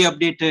may not be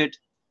updated,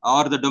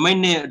 or the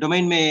domain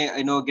may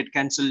get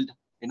cancelled.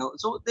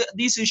 So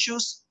these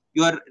issues,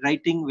 your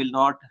writing will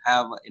not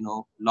have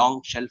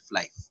long shelf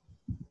life.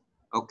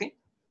 Okay,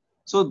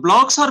 so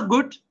blogs are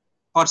good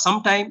for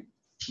some time.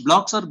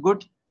 Blogs are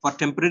good for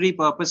temporary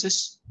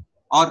purposes,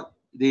 or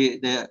the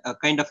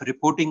kind of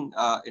reporting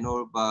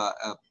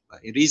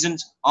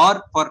reasons,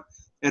 or for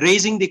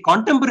raising the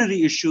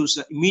contemporary issues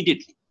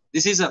immediately.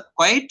 This is a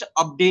quite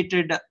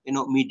updated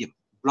medium.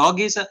 Blog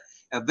is a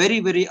very,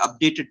 very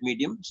updated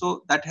medium,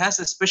 so that has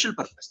a special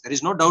purpose. There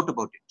is no doubt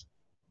about it,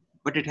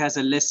 but it has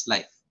a less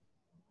life.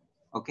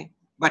 Okay,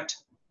 but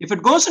if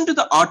it goes into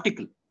the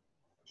article,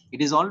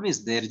 it is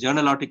always there.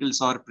 Journal articles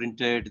are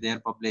printed, they are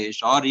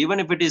published, or even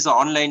if it is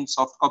online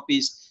soft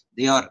copies,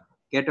 they are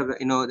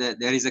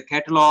there is a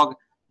catalog.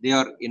 They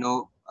are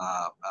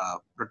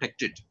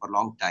protected for a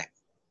long time.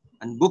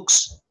 And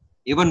books,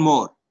 even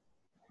more,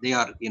 they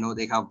are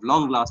they have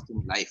long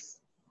lasting life.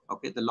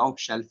 Okay, the long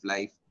shelf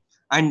life,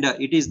 and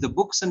it is the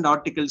books and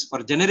articles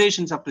for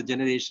generations after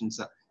generations.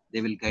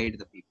 They will guide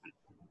the people.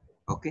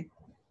 Okay,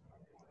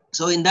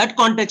 so in that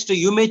context,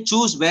 you may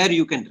choose where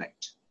you can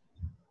write.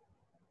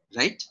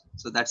 Right,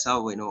 so that's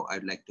how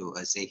I'd like to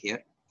say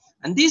here.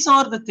 And these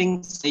are the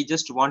things I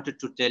just wanted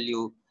to tell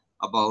you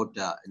about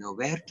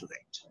where to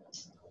write.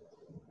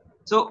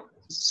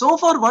 So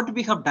far what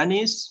we have done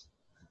is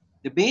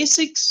the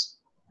basics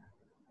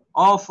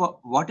of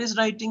what is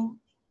writing,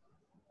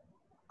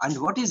 and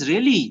what is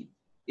really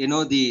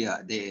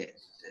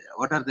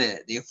what are the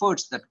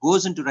efforts that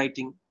goes into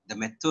writing, the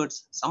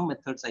methods. Some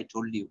methods I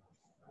told you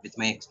with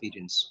my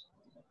experience,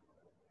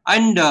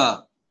 and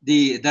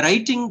the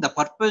writing, the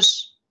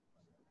purpose,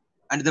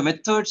 and the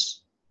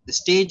methods, the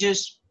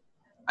stages,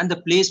 and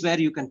the place where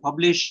you can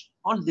publish.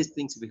 All these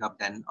things we have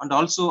done. And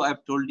also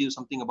I've told you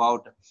something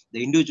about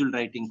the individual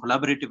writing,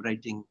 collaborative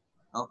writing,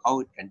 how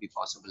it can be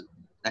possible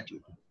that you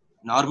do.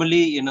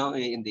 Normally, in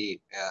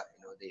the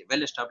the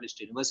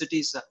well-established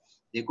universities,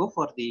 they go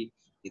for the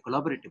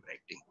collaborative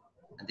writing,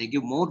 and they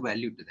give more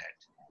value to that.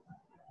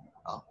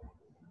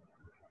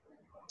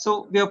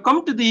 So we have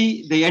come to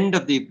the end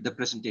of the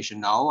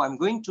presentation. Now I'm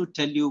going to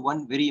tell you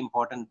one very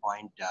important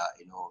point,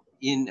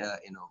 in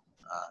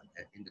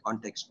the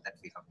context that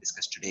we have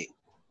discussed today.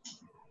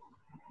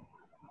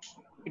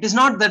 It is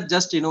not that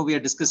just we are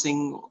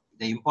discussing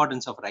the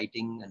importance of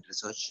writing and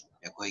research.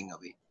 We are going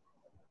away.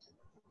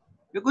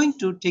 We're going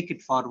to take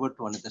it forward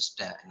to another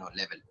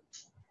level.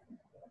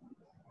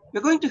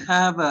 We're going to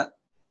have a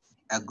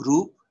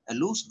group, a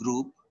loose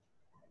group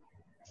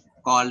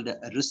called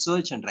a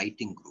research and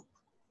writing group,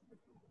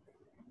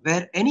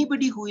 where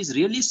anybody who is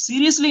really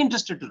seriously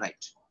interested to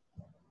write,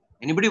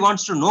 anybody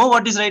wants to know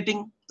what is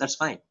writing, that's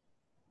fine.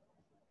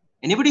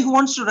 Anybody who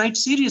wants to write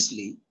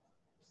seriously,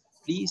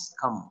 please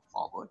come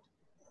forward.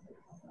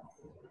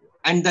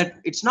 And that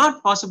it's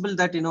not possible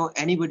that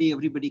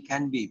everybody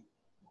can be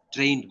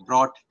trained,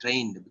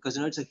 because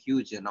it's a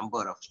huge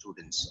number of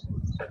students.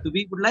 So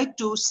we would like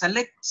to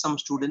select some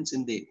students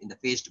in the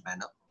phased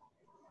manner.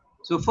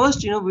 So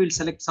first, we will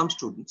select some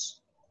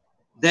students.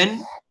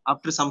 Then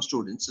after some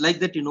students, like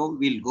that,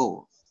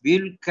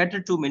 we'll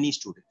cater to many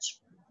students.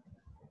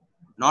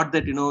 Not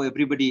that,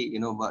 everybody,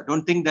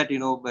 don't think that,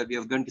 we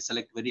are going to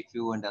select very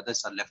few and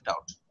others are left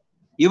out.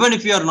 Even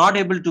if you are not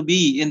able to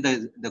be in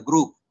the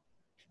group,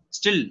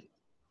 still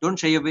don't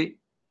shy away.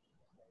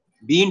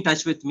 Be in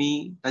touch with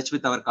me, touch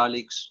with our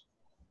colleagues,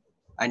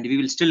 and we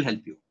will still help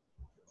you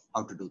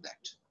how to do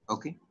that.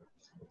 Okay.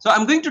 So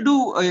I'm going to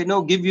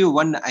do, give you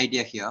one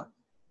idea here.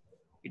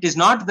 It is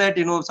not that,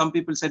 some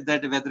people said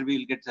that whether we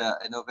will get,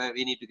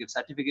 we need to give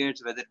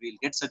certificates, whether we will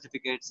get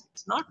certificates.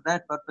 It's not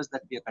that purpose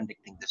that we are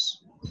conducting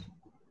this.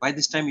 By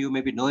this time, you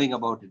may be knowing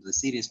about it, the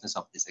seriousness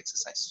of this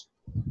exercise.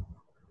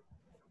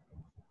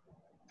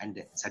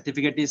 And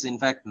certificate is in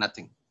fact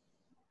nothing.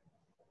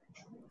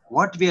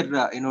 What we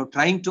are,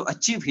 trying to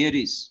achieve here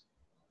is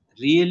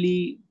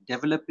really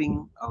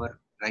developing our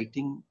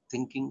writing,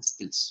 thinking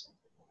skills.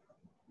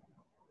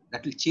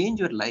 That will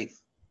change your life.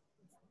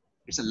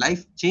 It's a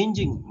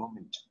life-changing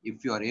moment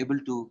if you are able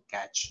to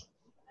catch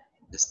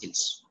the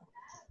skills.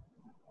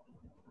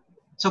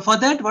 So for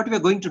that, what we are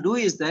going to do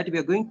is that we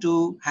are going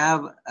to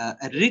have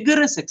a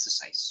rigorous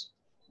exercise.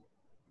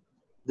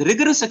 The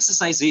rigorous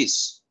exercise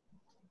is,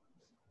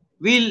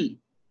 we'll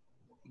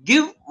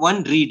give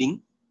one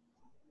reading.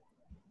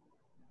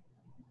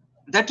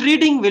 That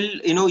reading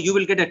will, you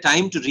will get a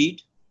time to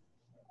read,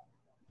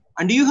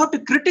 and you have to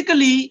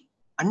critically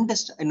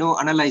understand,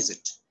 analyze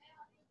it.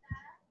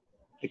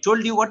 I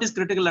told you what is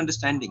critical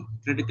understanding,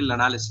 critical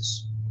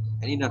analysis.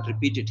 I need not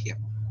repeat it here.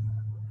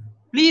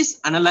 Please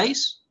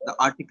analyze the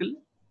article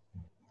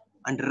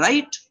and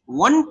write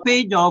one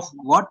page of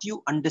what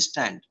you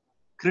understand.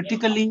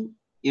 Critically,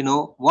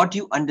 what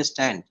you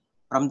understand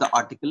from the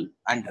article,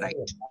 and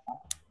write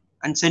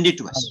and send it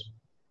to us.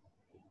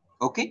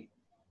 Okay?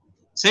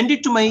 Send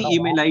it to my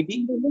email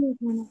ID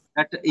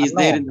that is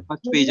there in the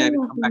first page. I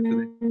will come back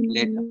to it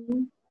later.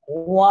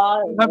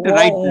 You have to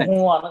write that.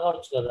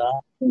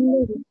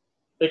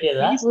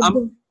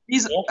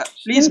 Please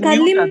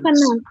mute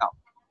others.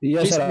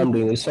 Yes, sir, I'm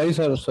doing it. Sorry,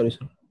 sir.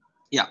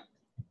 Yeah.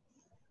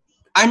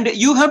 And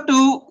you have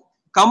to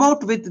come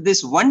out with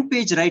this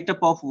one-page write-up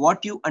of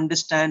what you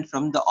understand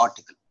from the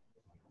article.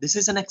 This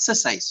is an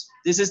exercise.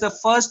 This is the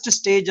first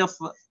stage of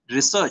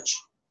research.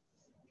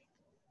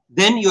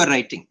 Then you are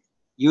writing.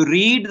 You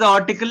read the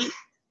article,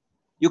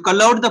 you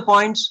call out the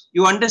points,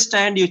 you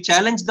understand, you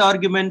challenge the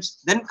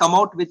arguments, then come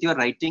out with your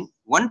writing.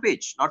 One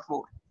page, not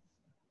more.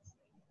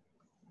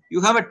 You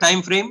have a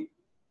time frame.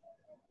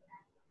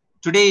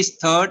 Today is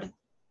 3rd.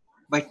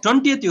 By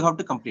 20th, you have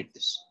to complete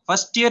this.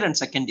 First year and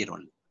second year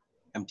only,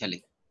 I'm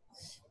telling.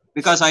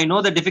 Because I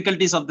know the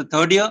difficulties of the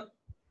 3rd year.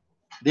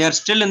 They are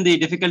still in the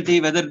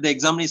difficulty whether the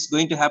exam is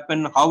going to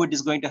happen, how it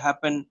is going to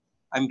happen.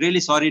 I'm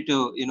really sorry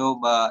to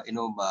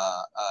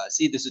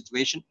see the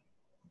situation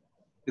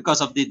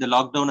because of the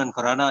lockdown and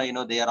corona.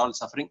 They are all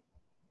suffering.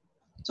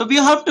 So we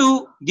have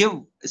to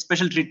give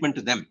special treatment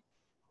to them.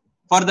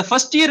 For the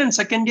first year and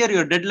second year,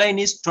 your deadline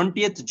is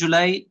 20th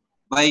July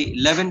by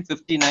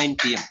 11:59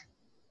 p.m.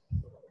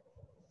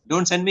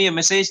 Don't send me a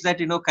message that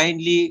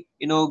kindly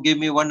give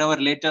me 1 hour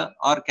later,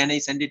 or can I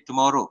send it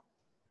tomorrow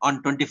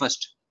on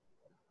 21st.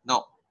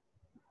 No.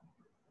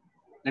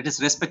 Let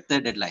us respect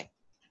the deadline.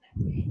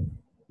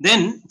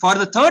 Then for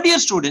the 3rd year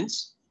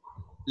students,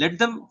 let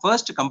them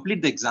first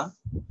complete the exam.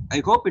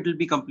 I hope it will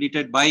be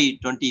completed by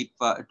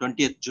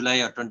 20th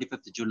July or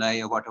 25th July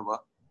or whatever.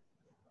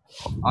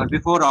 Or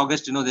before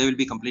August, they will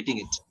be completing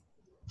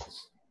it.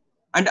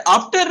 And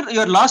after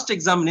your last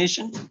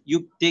examination,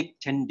 you take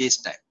 10 days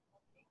time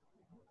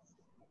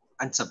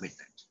and submit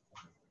that.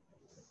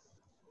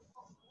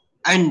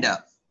 And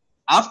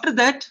after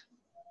that,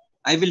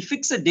 I will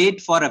fix a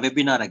date for a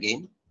webinar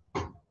again.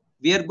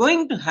 We are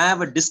going to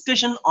have a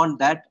discussion on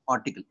that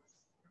article.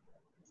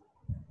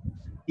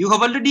 You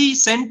have already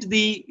sent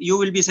you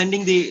will be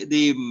sending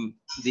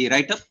the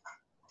write-up,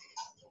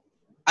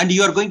 and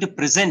you are going to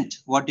present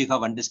what you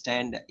have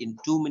understand in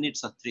 2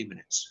 minutes or 3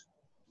 minutes.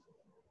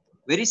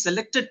 Very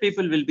selected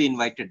people will be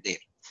invited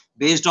there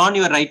based on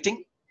your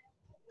writing,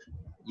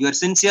 your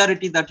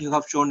sincerity that you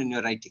have shown in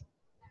your writing.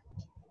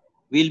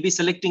 We'll be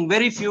selecting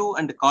very few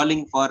and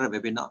calling for a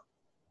webinar.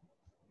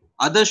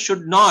 Others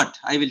should not,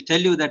 I will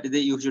tell you that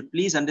you should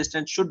please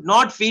understand, should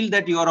not feel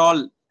that you are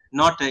all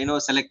not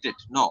selected.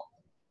 No.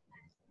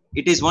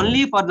 It is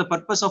only for the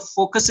purpose of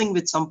focusing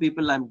with some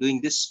people I'm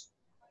doing this.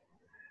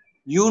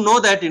 You know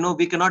that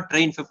we cannot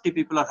train 50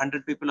 people or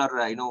 100 people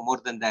or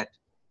more than that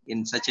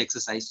in such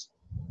exercise.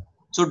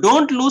 So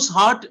don't lose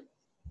heart.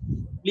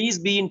 Please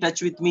be in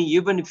touch with me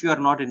even if you are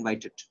not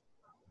invited.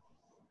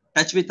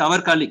 Touch with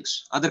our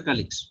colleagues, other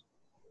colleagues.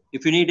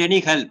 If you need any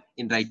help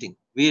in writing,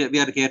 we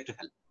are here to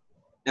help.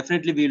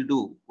 Definitely we will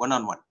do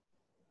one-on-one.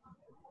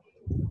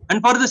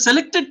 And for the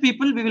selected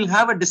people, we will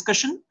have a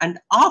discussion, and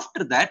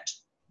after that,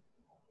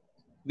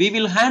 we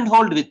will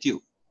handhold with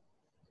you.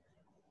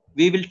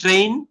 We will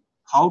train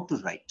how to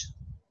write.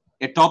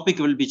 a topic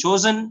will be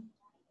chosen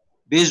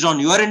based on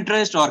your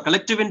interest or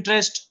collective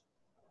interest,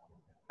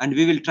 and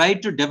we will try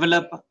to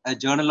develop a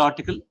journal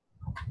article,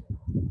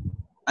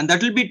 and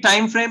that will be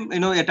time frame,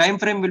 a time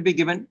frame will be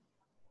given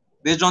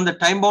based on the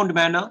time bound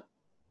manner.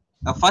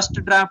 A first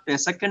draft, a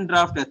second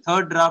draft, a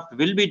third draft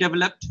will be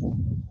developed,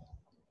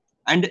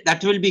 and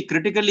that will be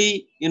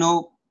critically,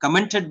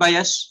 commented by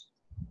us,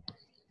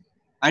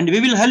 and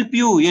we will help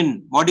you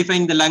in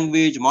modifying the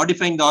language,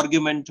 modifying the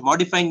argument,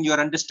 modifying your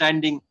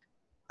understanding,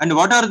 and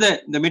what are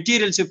the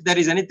materials. If there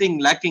is anything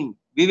lacking,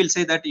 we will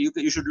say that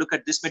you should look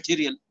at this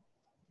material.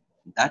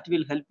 That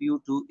will help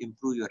you to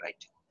improve your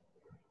writing,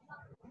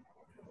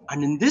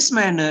 and in this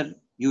manner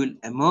you will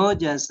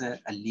emerge as a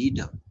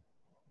leader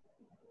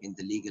in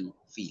the legal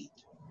field,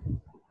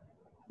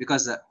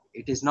 because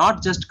it is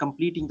not just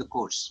completing the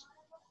course.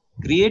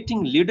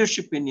 Creating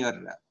leadership in your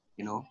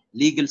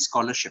legal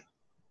scholarship,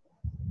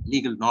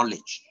 legal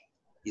knowledge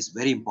is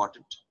very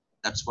important.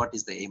 That's what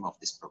is the aim of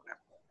this program.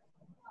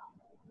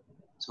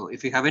 So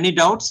if you have any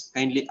doubts,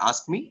 kindly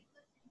ask me.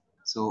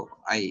 So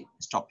I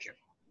stop here.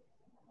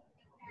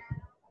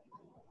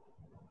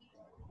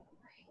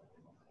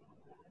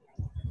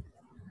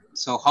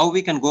 So how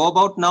we can go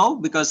about now,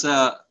 because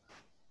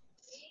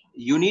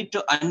you need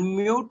to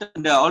unmute,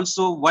 and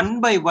also one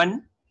by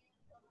one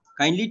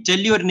kindly tell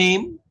your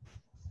name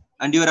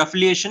and your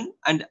affiliation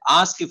and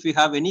ask if you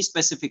have any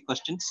specific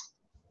questions.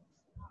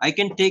 I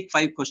can take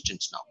 5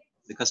 questions now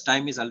because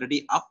time is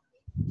already up.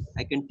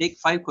 I can take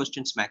 5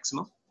 questions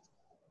maximum.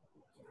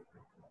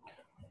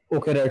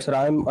 Okay, right, sir.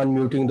 I'm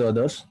unmuting the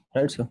others,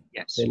 right, sir?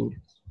 Yes. Then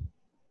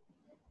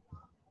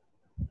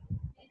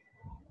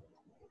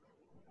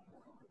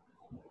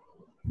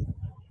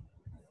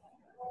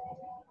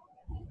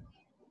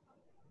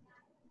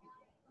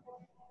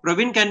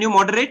Praveen, can you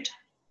moderate?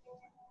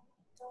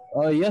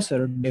 yes,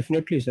 sir.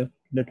 Definitely, sir.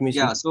 Let me see.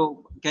 Yeah.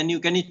 So can you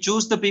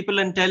choose the people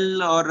and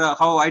tell, or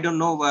how? I don't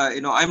know.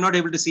 I'm not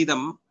able to see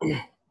them.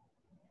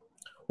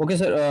 Okay,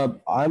 sir.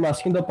 I'm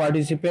asking the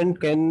participant,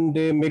 can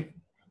they make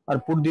or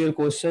put their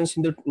questions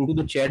into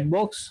the chat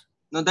box?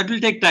 No, that will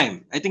take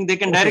time. I think they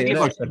can Okay, directly.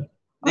 right, sir.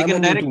 They I'm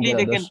can unmuting directly. the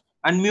They can others.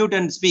 unmute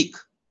and speak,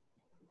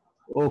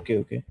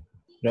 Okay,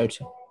 right,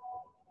 sir.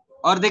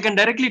 or they can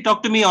directly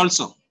talk to me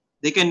also.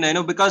 They can,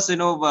 because for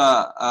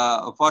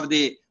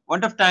the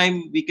want of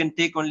time, we can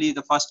take only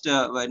the first,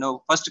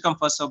 first come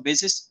first serve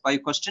basis,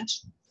 5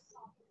 questions.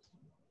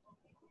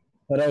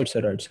 Right,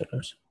 sir.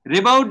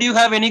 Ribau, do you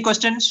have any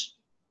questions?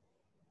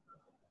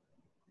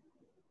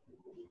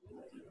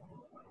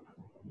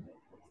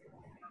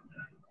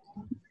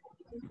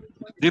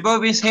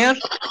 Ribau is here?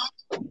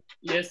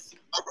 Yes.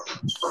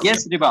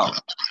 Yes, Ribau.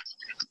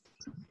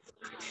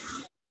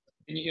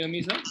 Can you hear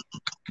me, sir?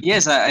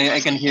 Yes, I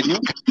can hear you.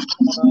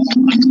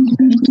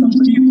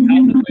 Somebody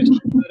has a question,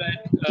 sir,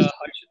 and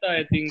Harshita,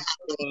 I think,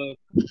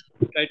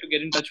 try to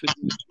get in touch with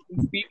you. She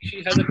can speak.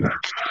 She has a question.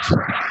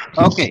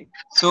 Okay.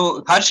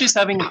 So Harsh is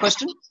having a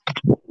question.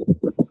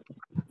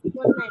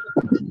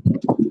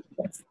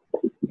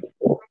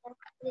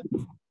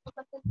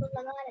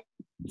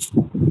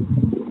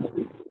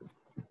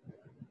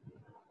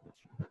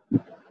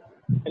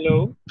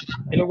 Hello.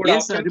 Good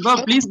Yes, afternoon.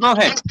 Ribau, please go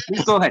ahead.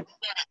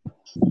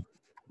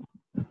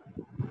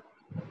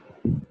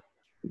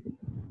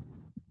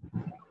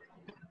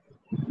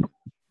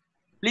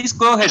 Please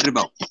go ahead,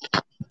 Ribau.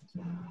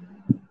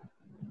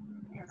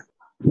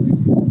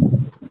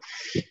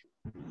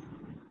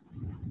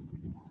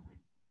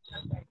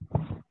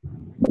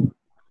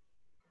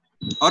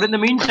 Or in the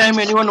meantime,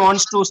 anyone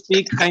wants to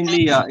speak,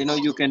 kindly,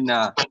 you can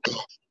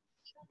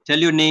tell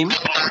your name.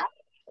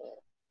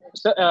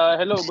 Sir,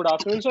 hello. Good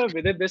afternoon, sir.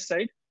 Vidit this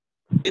side.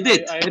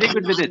 Vidit, very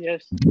good, Vidit.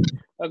 Yes.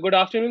 Good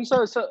afternoon,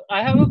 sir. So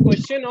I have a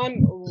question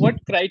on what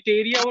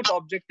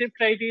objective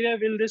criteria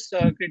will this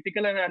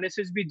critical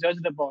analysis be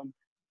judged upon?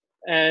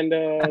 And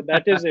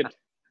that is it.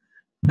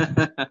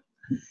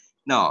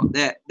 No,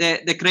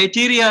 the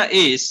criteria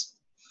is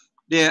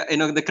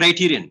the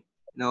criterion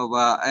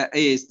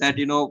is that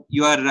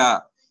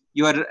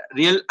your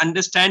real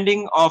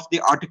understanding of the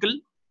article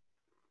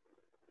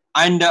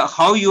and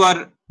how you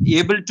are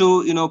able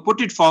to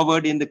put it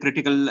forward in the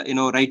critical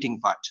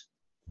writing part.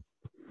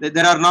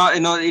 There are not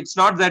it's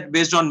not that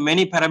based on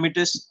many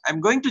parameters.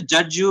 I'm going to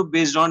judge you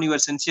based on your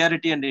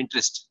sincerity and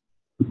interest.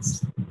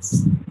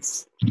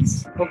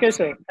 Okay,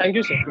 sir. Thank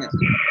you, sir. Yes.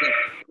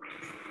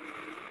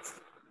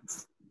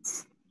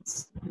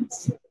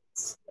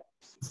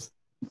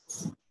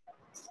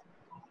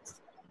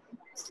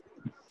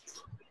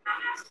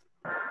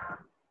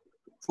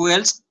 Who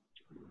else?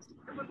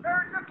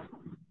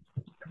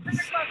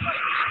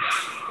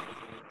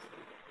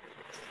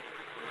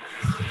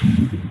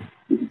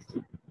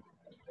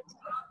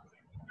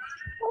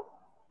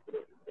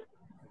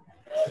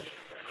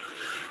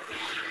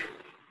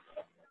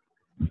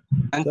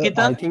 Ankita?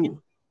 Sir, I think.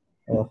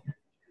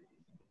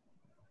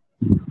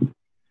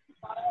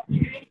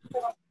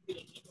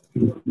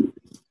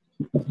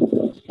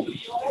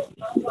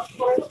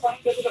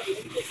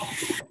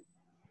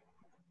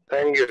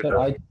 Thank you, Sir,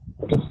 sir.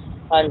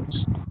 हाँ जी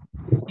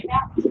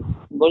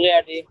बोलिए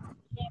aunty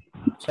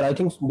Sir, I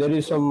think there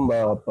is some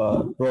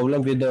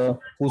problem with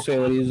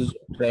whosoever is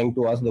trying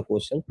to ask the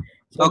question.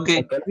 So,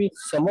 Okay. can we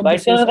sum up the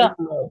session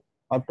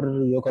after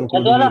your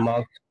concluding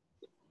remarks?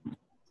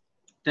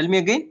 Tell me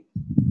again.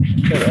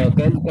 Sir,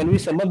 can we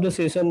sum up the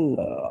session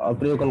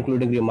after your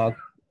concluding remark?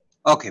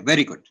 Okay,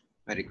 very good,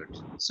 very good.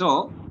 So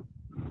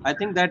I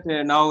think that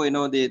now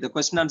the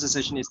question answer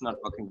session is not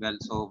working well,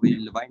 so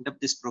we'll wind up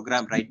this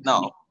program right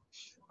now.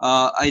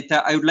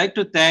 I would like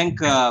to thank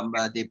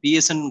the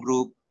PSN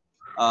group.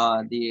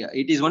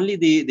 It is only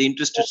the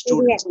interested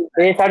students.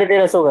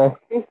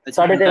 It's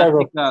a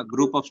fantastic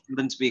group of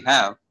students we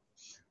have.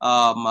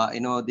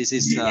 This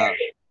is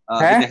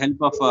with the help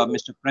of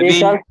Mr.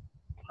 Praveen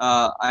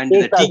and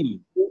the team.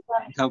 We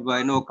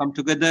have come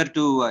together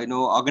to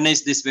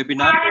organize this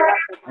webinar.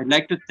 I'd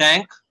like to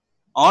thank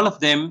all of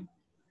them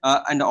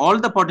and all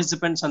the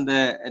participants and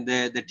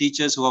the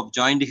teachers who have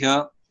joined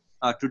here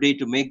today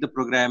to make the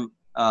program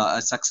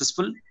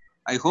successful.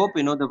 I hope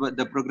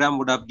the program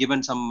would have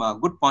given some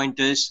good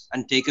pointers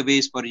and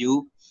takeaways for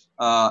you,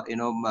 for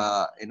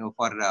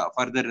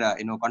further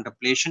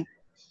contemplation.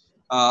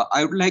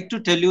 I would like to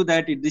tell you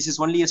that this is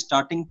only a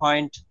starting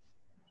point.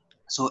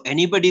 So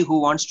anybody who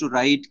wants to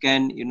write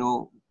can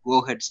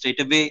go ahead straight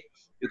away.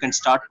 You can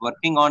start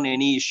working on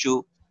any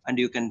issue, and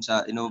you can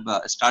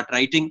start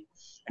writing.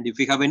 And if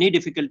you have any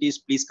difficulties,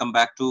 please come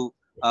back to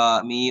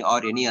me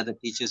or any other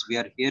teachers. We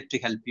are here to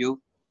help you.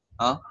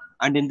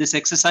 And in this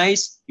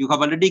exercise, you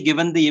have already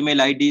given the email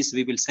IDs.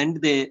 We will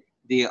send the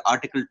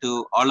article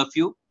to all of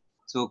you.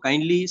 So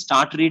kindly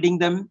start reading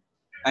them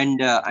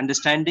and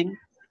understanding.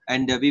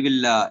 And we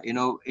will,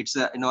 it's,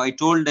 I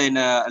told in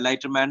a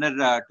lighter manner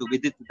to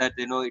Vidit that,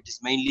 it is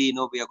mainly,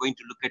 we are going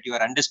to look at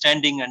your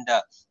understanding and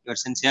your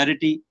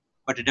sincerity.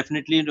 But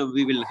definitely,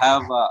 we will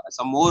have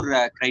some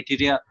more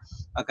criteria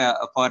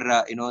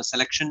for,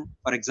 selection.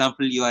 For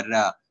example, your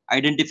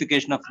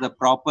identification of the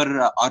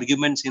proper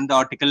arguments in the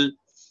article,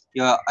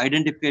 your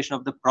identification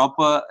of the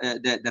proper,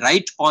 the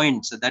right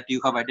points that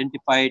you have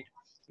identified,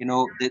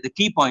 the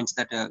key points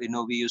that,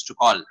 we used to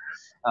call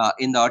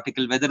in the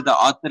article, whether the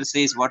author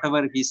says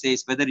whatever he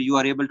says, whether you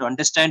are able to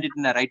understand it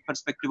in a right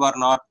perspective or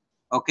not.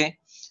 Okay.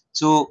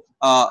 So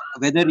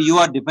whether you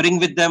are differing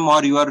with them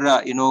or you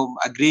are,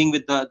 agreeing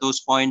with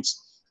those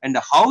points, and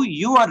how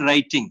you are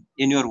writing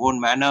in your own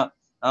manner,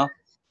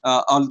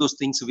 all those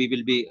things we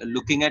will be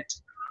looking at.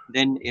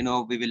 Then, we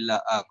will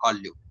call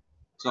you.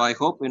 So I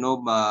hope,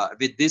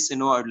 with this, I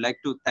would like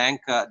to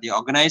thank the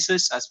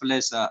organizers as well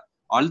as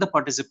all the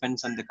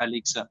participants and the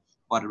colleagues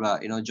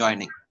for,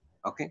 joining.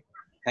 Okay.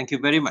 Thank you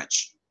very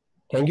much.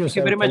 Thank you,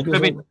 sir. Thank you very much,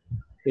 Praveen. Sir.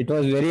 It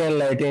was very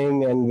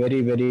enlightening and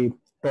very, very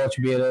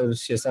torchbearer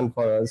session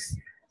for us.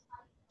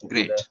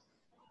 Great.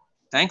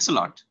 Thanks a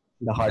lot.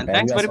 The hard and time.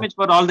 thanks very much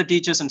for all the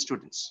teachers and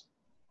students.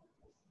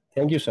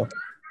 Thank you, sir.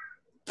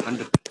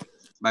 Wonderful.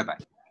 Bye-bye.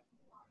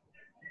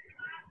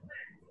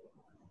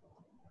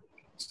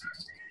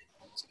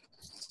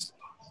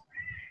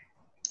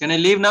 Can I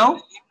leave now?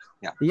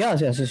 Yeah.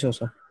 Yes, sure,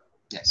 sir.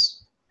 Yes.